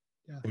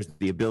 Yeah. There's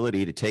the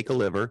ability to take a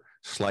liver,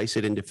 slice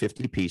it into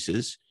 50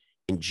 pieces,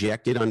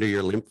 inject it under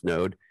your lymph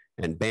node,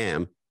 and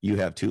bam, you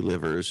have 2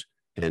 livers,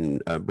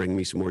 and bring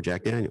me some more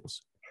Jack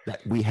Daniels.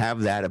 We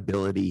have that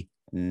ability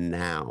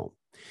now.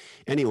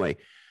 Anyway,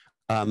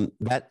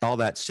 all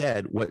that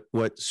said,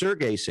 what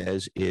Sergey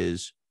says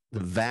is the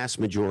vast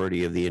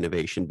majority of the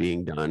innovation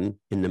being done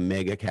in the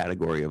mega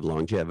category of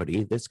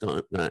longevity that's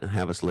going to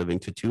have us living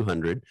to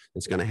 200,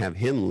 that's going to have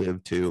him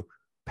live to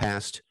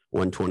past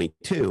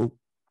 122,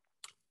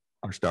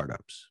 are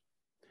startups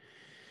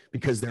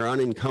because they're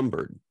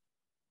unencumbered.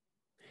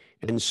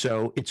 And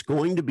so it's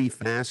going to be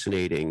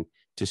fascinating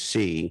to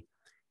see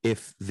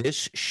if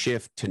this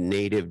shift to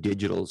native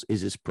digitals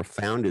is as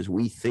profound as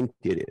we think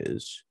it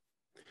is,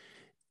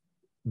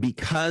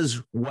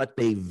 because what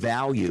they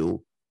value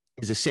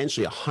is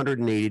essentially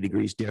 180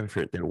 degrees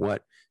different than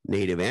what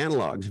native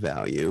analogs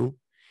value.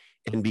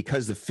 And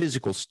because the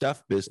physical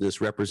stuff business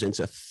represents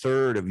a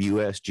third of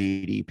US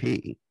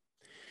GDP,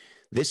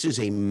 this is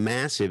a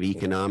massive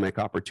economic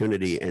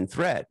opportunity and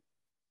threat.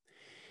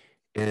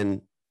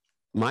 And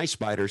my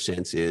spider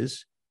sense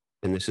is,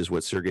 and this is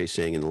what Sergey's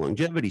saying in the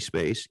longevity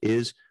space,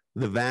 is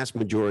the vast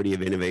majority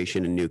of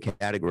innovation and new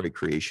category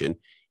creation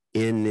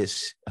in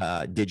this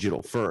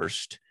digital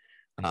first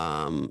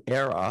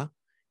era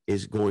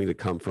is going to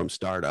come from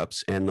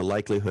startups. And the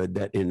likelihood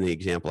that, in the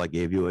example I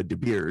gave you, a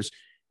DeBeers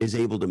is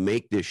able to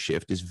make this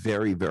shift is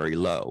very, very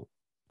low.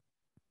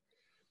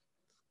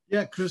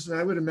 Yeah, Chris, and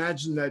I would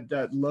imagine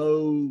that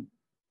low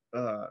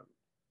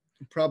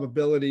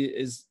probability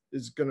is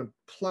going to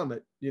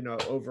plummet,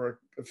 over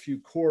a few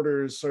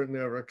quarters,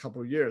 certainly over a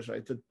couple of years,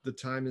 right? The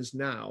time is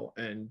now.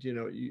 And,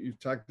 you've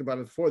talked about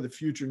it before, the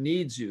future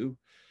needs you.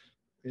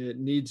 It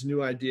needs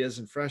new ideas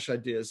and fresh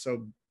ideas.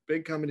 So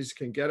big companies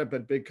can get it,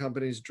 but big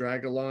companies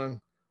drag along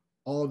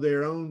all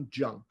their own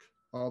junk,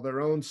 all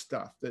their own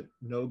stuff that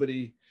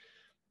nobody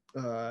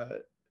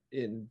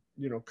in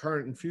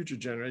current and future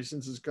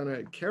generations is going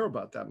to care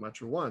about that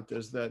much or want.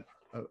 There's that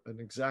an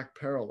exact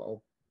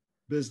parallel,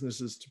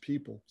 businesses to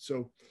people.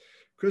 So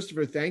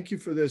Christopher, thank you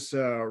for this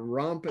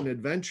romp and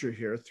adventure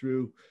here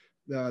through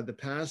the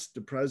past,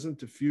 the present,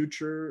 the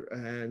future,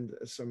 and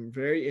some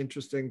very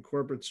interesting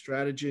corporate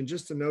strategy. And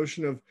just the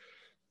notion of,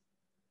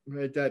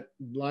 right, that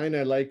line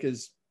I like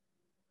is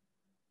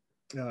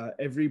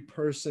every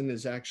person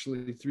is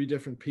actually 3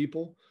 different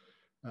people.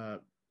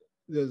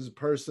 There's a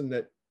person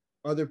that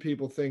other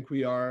people think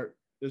we are,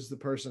 there's the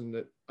person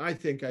that I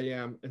think I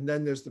am, and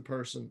then there's the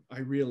person I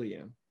really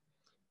am.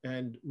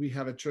 And we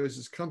have a choice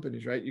as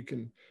companies, right? You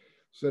can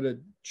sort of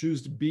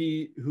choose to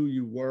be who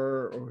you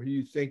were or who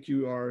you think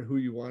you are, who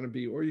you want to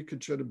be, or you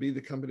could try to be the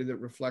company that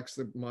reflects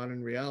the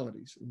modern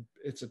realities.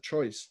 It's a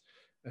choice.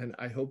 And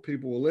I hope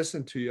people will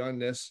listen to you on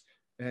this,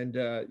 and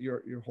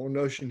your whole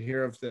notion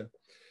here of the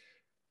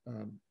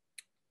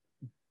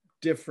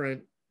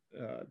different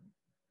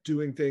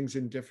doing things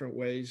in different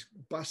ways,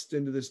 bust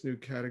into this new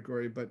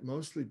category, but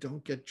mostly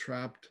don't get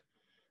trapped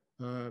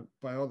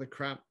by all the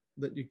crap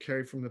that you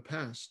carry from the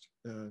past.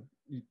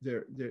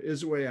 There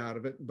is a way out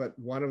of it, but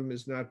one of them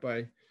is not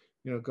by,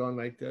 going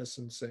like this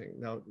and saying,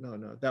 no,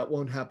 that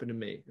won't happen to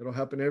me. It'll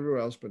happen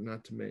everywhere else, but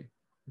not to me.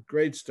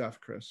 Great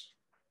stuff, Chris.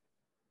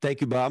 Thank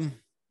you, Bob.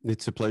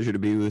 It's a pleasure to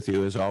be with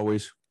you as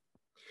always.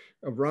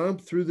 A romp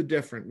through the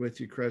different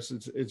with you, Chris.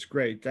 It's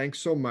great. Thanks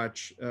so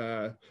much.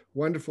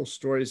 Wonderful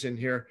stories in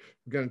here.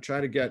 We're going to try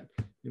to get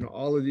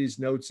all of these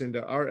notes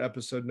into our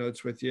episode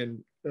notes with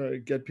you,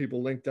 and get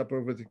people linked up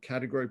over the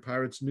Category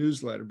Pirates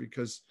newsletter,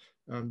 because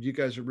you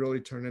guys are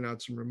really turning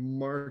out some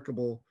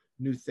remarkable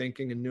new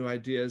thinking and new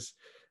ideas.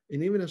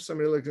 And even if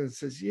somebody looks and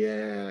says,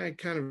 "Yeah, I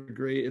kind of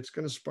agree," it's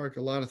going to spark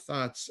a lot of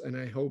thoughts. And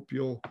I hope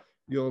you'll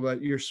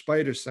your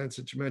spider sense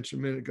that you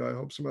mentioned a minute ago, I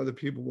hope some other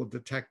people will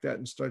detect that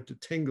and start to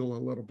tingle a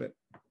little bit.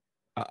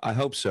 I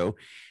hope so.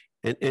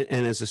 And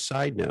as a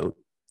side note,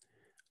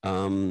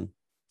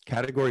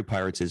 Category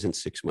Pirates isn't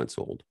 6 months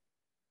old.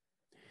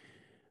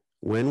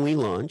 When we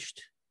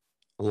launched,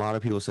 a lot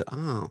of people said,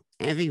 "Oh,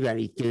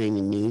 everybody's doing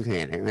a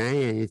newsletter,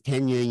 right? There's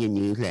 10 million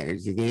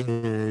newsletters.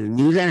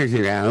 Newsletters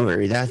are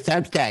over. The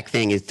Substack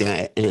thing is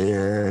done."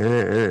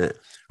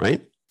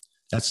 Right?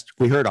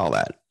 We heard all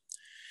that.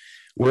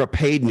 We're a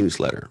paid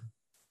newsletter.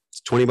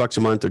 It's $20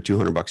 a month or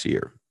 $200 a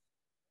year.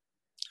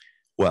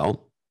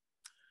 Well,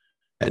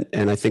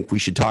 and I think we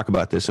should talk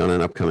about this on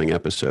an upcoming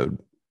episode.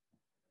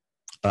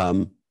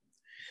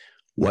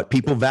 What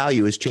people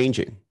value is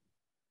changing.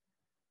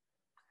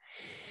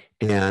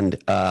 And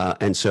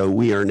so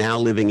we are now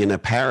living in a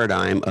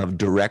paradigm of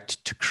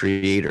direct to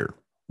creator,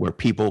 where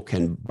people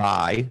can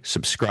buy,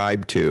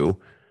 subscribe to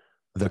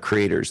the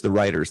creators, the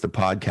writers, the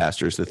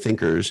podcasters, the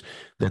thinkers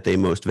that they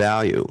most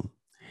value.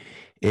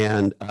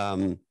 And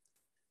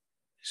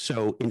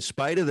so in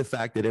spite of the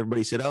fact that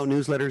everybody said, oh,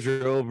 newsletters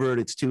are over and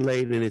it's too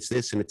late and it's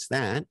this and it's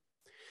that,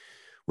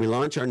 we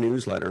launched our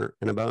newsletter.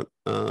 And about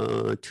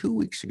 2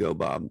 weeks ago,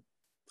 Bob,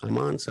 I'm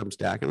on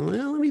Substack and I'm like,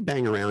 well, let me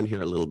bang around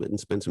here a little bit and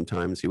spend some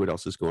time and see what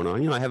else is going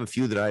on. You know, I have a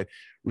few that I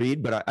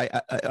read, but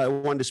I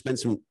wanted to spend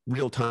some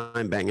real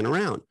time banging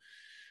around.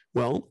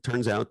 Well,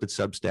 turns out that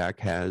Substack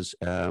has,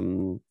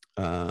 you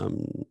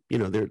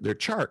know, their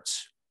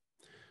charts.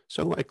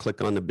 So I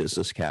click on the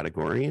business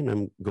category and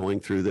I'm going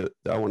through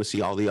I want to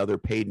see all the other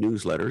paid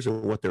newsletters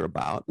and what they're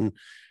about and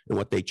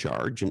what they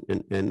charge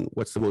and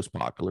what's the most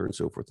popular and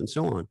so forth and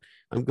so on.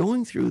 I'm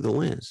going through the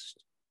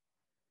list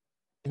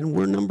and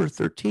we're number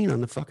 13 on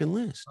the fucking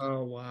list.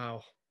 Oh,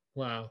 wow.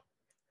 Wow.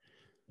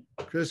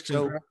 Chris,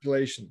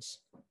 congratulations.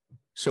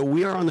 So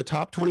we are on the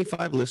top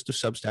 25 list of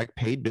Substack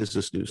paid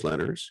business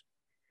newsletters.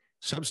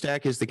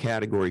 Substack is the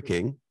category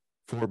king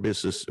for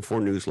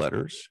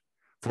newsletters,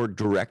 for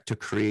direct to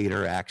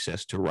creator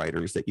access to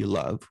writers that you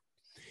love.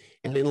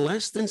 And in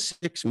less than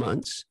 6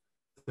 months,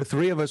 the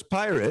three of us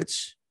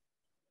pirates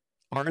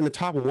are in the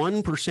top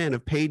 1%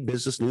 of paid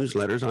business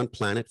newsletters on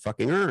planet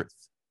fucking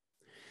Earth.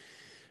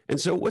 And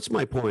so what's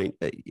my point?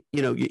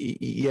 You know,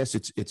 yes,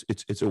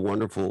 it's a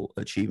wonderful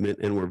achievement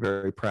and we're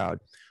very proud,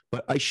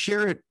 but I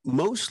share it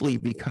mostly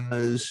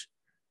because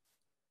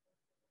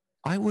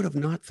I would have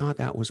not thought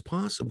that was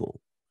possible.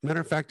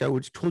 Matter of fact, I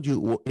would have told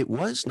you it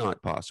was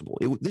not possible.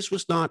 This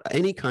was not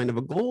any kind of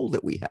a goal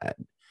that we had.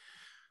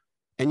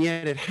 And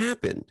yet it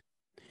happened.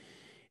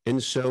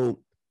 And so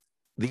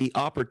the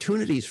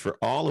opportunities for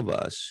all of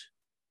us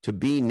to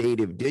be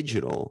native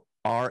digital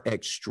are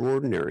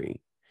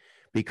extraordinary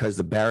because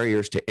the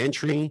barriers to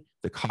entry,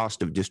 the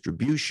cost of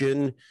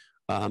distribution,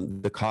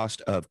 the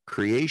cost of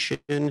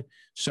creation.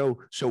 So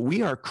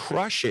we are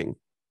crushing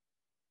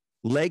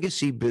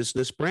legacy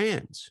business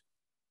brands.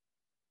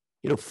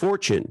 You know,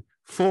 Fortune,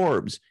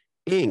 Forbes,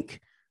 Inc.,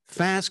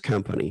 Fast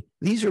Company.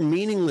 These are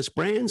meaningless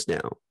brands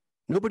now.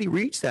 Nobody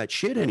reads that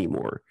shit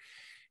anymore.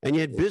 And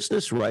yet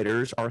business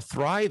writers are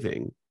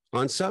thriving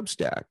on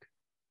Substack.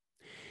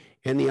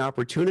 And the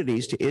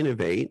opportunities to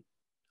innovate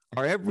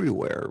are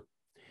everywhere.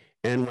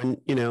 And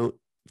when, you know,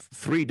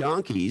 3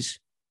 donkeys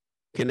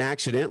can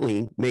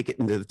accidentally make it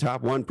into the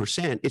top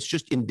 1%, it's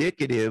just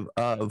indicative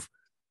of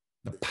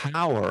the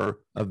power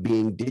of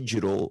being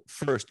digital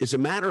first. As a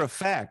matter of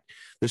fact,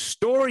 the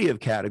story of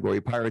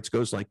Category Pirates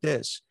goes like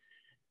this.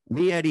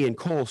 Me, Eddie, and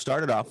Cole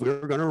started off, we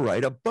were going to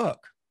write a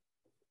book.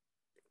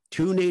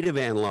 2 native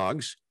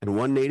analogs and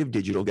 1 native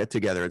digital get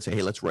together and say,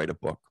 hey, let's write a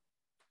book.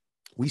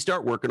 We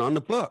start working on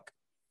the book.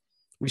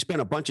 We spend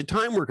a bunch of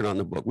time working on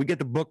the book. We get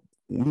the book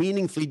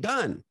meaningfully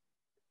done.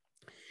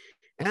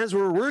 As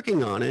we're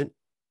working on it,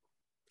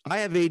 I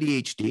have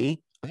ADHD.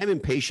 I'm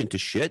impatient to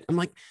shit. I'm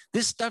like,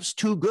 this stuff's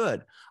too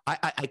good.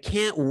 I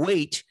can't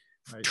wait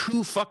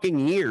 2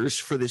 fucking years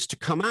for this to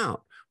come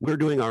out. We're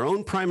doing our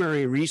own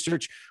primary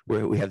research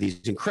where we have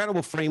these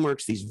incredible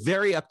frameworks, these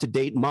very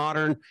up-to-date,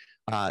 modern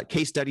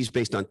case studies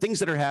based on things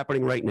that are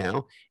happening right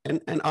now.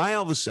 And I,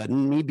 all of a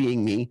sudden, me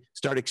being me,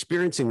 start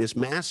experiencing this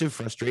massive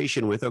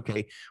frustration with,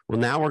 okay, well,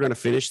 now we're going to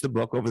finish the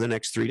book over the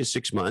next 3 to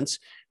 6 months,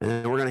 and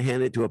then we're going to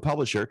hand it to a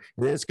publisher,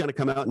 and then it's going to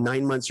come out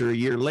 9 months or a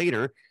year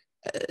later.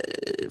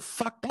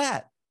 Fuck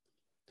that.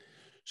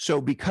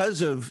 So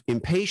because of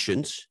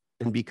impatience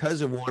and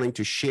because of wanting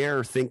to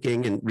share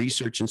thinking and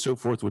research and so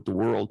forth with the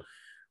world,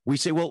 we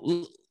say,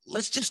 well,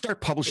 let's just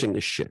start publishing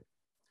this shit.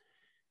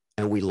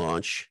 And we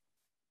launch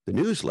the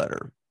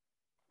newsletter.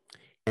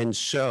 And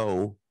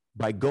so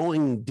by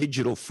going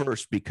digital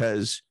first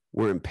because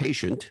we're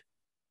impatient,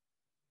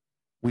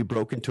 we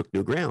broke and took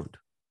new ground.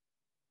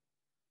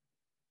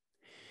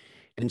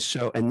 And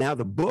now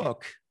the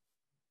book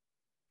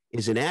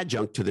is an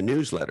adjunct to the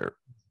newsletter.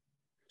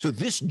 So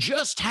this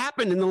just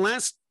happened in the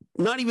last,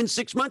 not even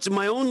 6 months of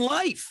my own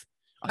life.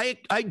 I'm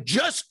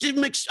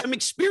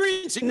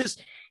experiencing this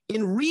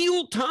in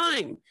real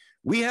time.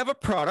 We have a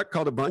product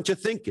called A Bunch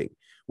of Thinking.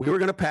 We were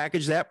going to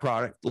package that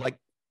product like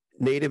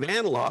native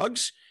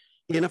analogs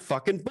in a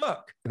fucking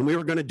book. And we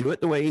were going to do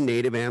it the way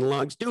native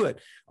analogs do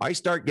it. I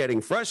start getting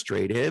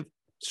frustrated.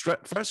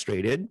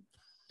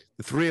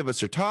 The 3 of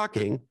us are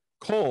talking.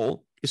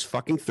 Cole is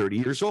fucking 30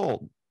 years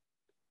old.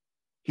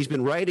 He's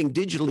been writing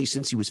digitally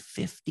since he was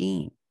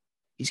 15.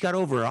 He's got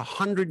over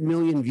 100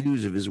 million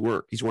views of his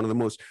work. He's one of the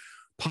most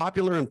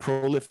popular and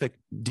prolific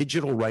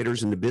digital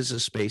writers in the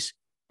business space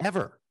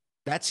ever.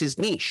 That's his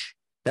niche.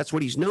 That's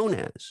what he's known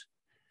as.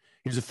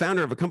 He's the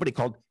founder of a company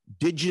called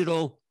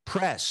Digital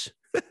Press.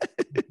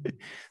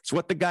 It's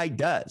what the guy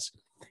does.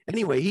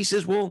 Anyway, he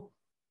says, well,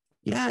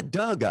 yeah,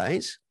 duh,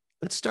 guys,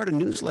 let's start a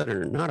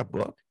newsletter, not a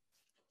book.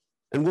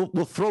 And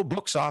we'll throw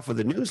books off of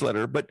the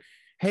newsletter, but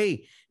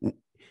hey,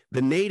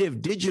 the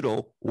native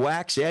digital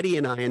whacks Eddie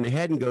and I in the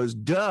head and goes,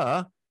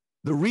 duh,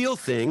 the real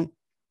thing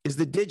is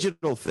the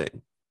digital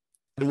thing.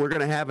 And we're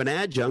going to have an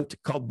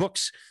adjunct called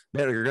books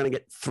that are going to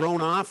get thrown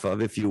off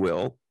of, if you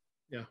will,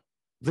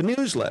 the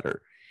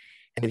newsletter.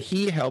 And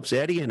he helps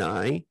Eddie and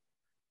I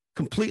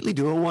completely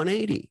do a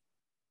 180.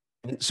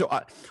 And so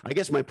I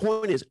guess my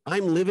point is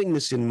I'm living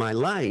this in my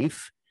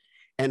life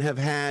and have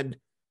had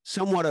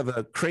somewhat of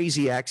a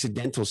crazy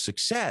accidental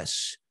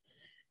success.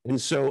 And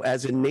so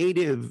as a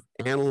native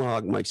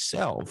analog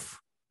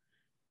myself,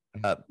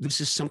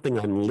 this is something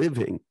I'm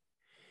living.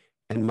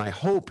 And my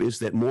hope is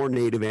that more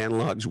native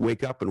analogs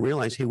wake up and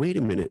realize, hey, wait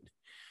a minute.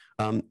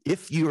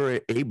 If you're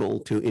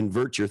able to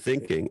invert your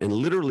thinking and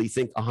literally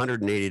think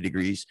 180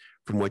 degrees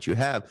from what you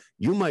have,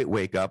 you might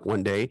wake up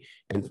one day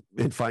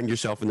and find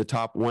yourself in the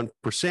top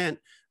 1%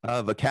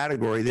 of a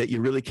category that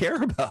you really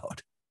care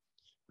about.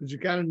 Because you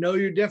got to know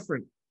you're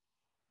different.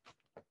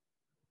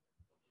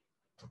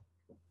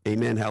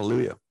 Amen.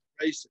 Hallelujah.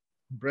 Embrace it.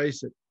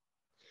 Embrace it.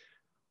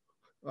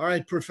 All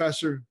right,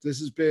 Professor. This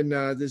has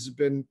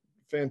been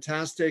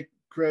fantastic.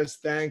 Chris,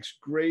 thanks.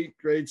 Great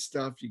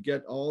stuff. You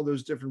get all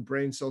those different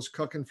brain cells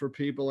cooking for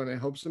people, and I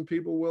hope some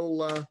people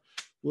will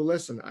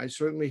listen. I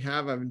certainly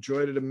have. I've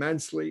enjoyed it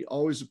immensely.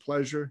 Always a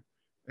pleasure.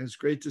 And it's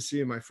great to see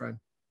you, my friend.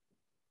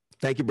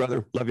 Thank you,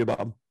 brother. Love you,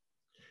 Bob.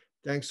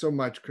 Thanks so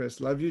much, Chris.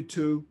 Love you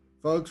too.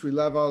 Folks, we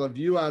love all of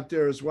you out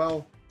there as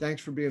well.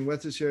 Thanks for being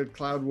with us here at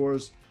Cloud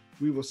Wars.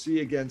 We will see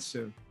you again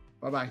soon.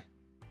 Bye-bye.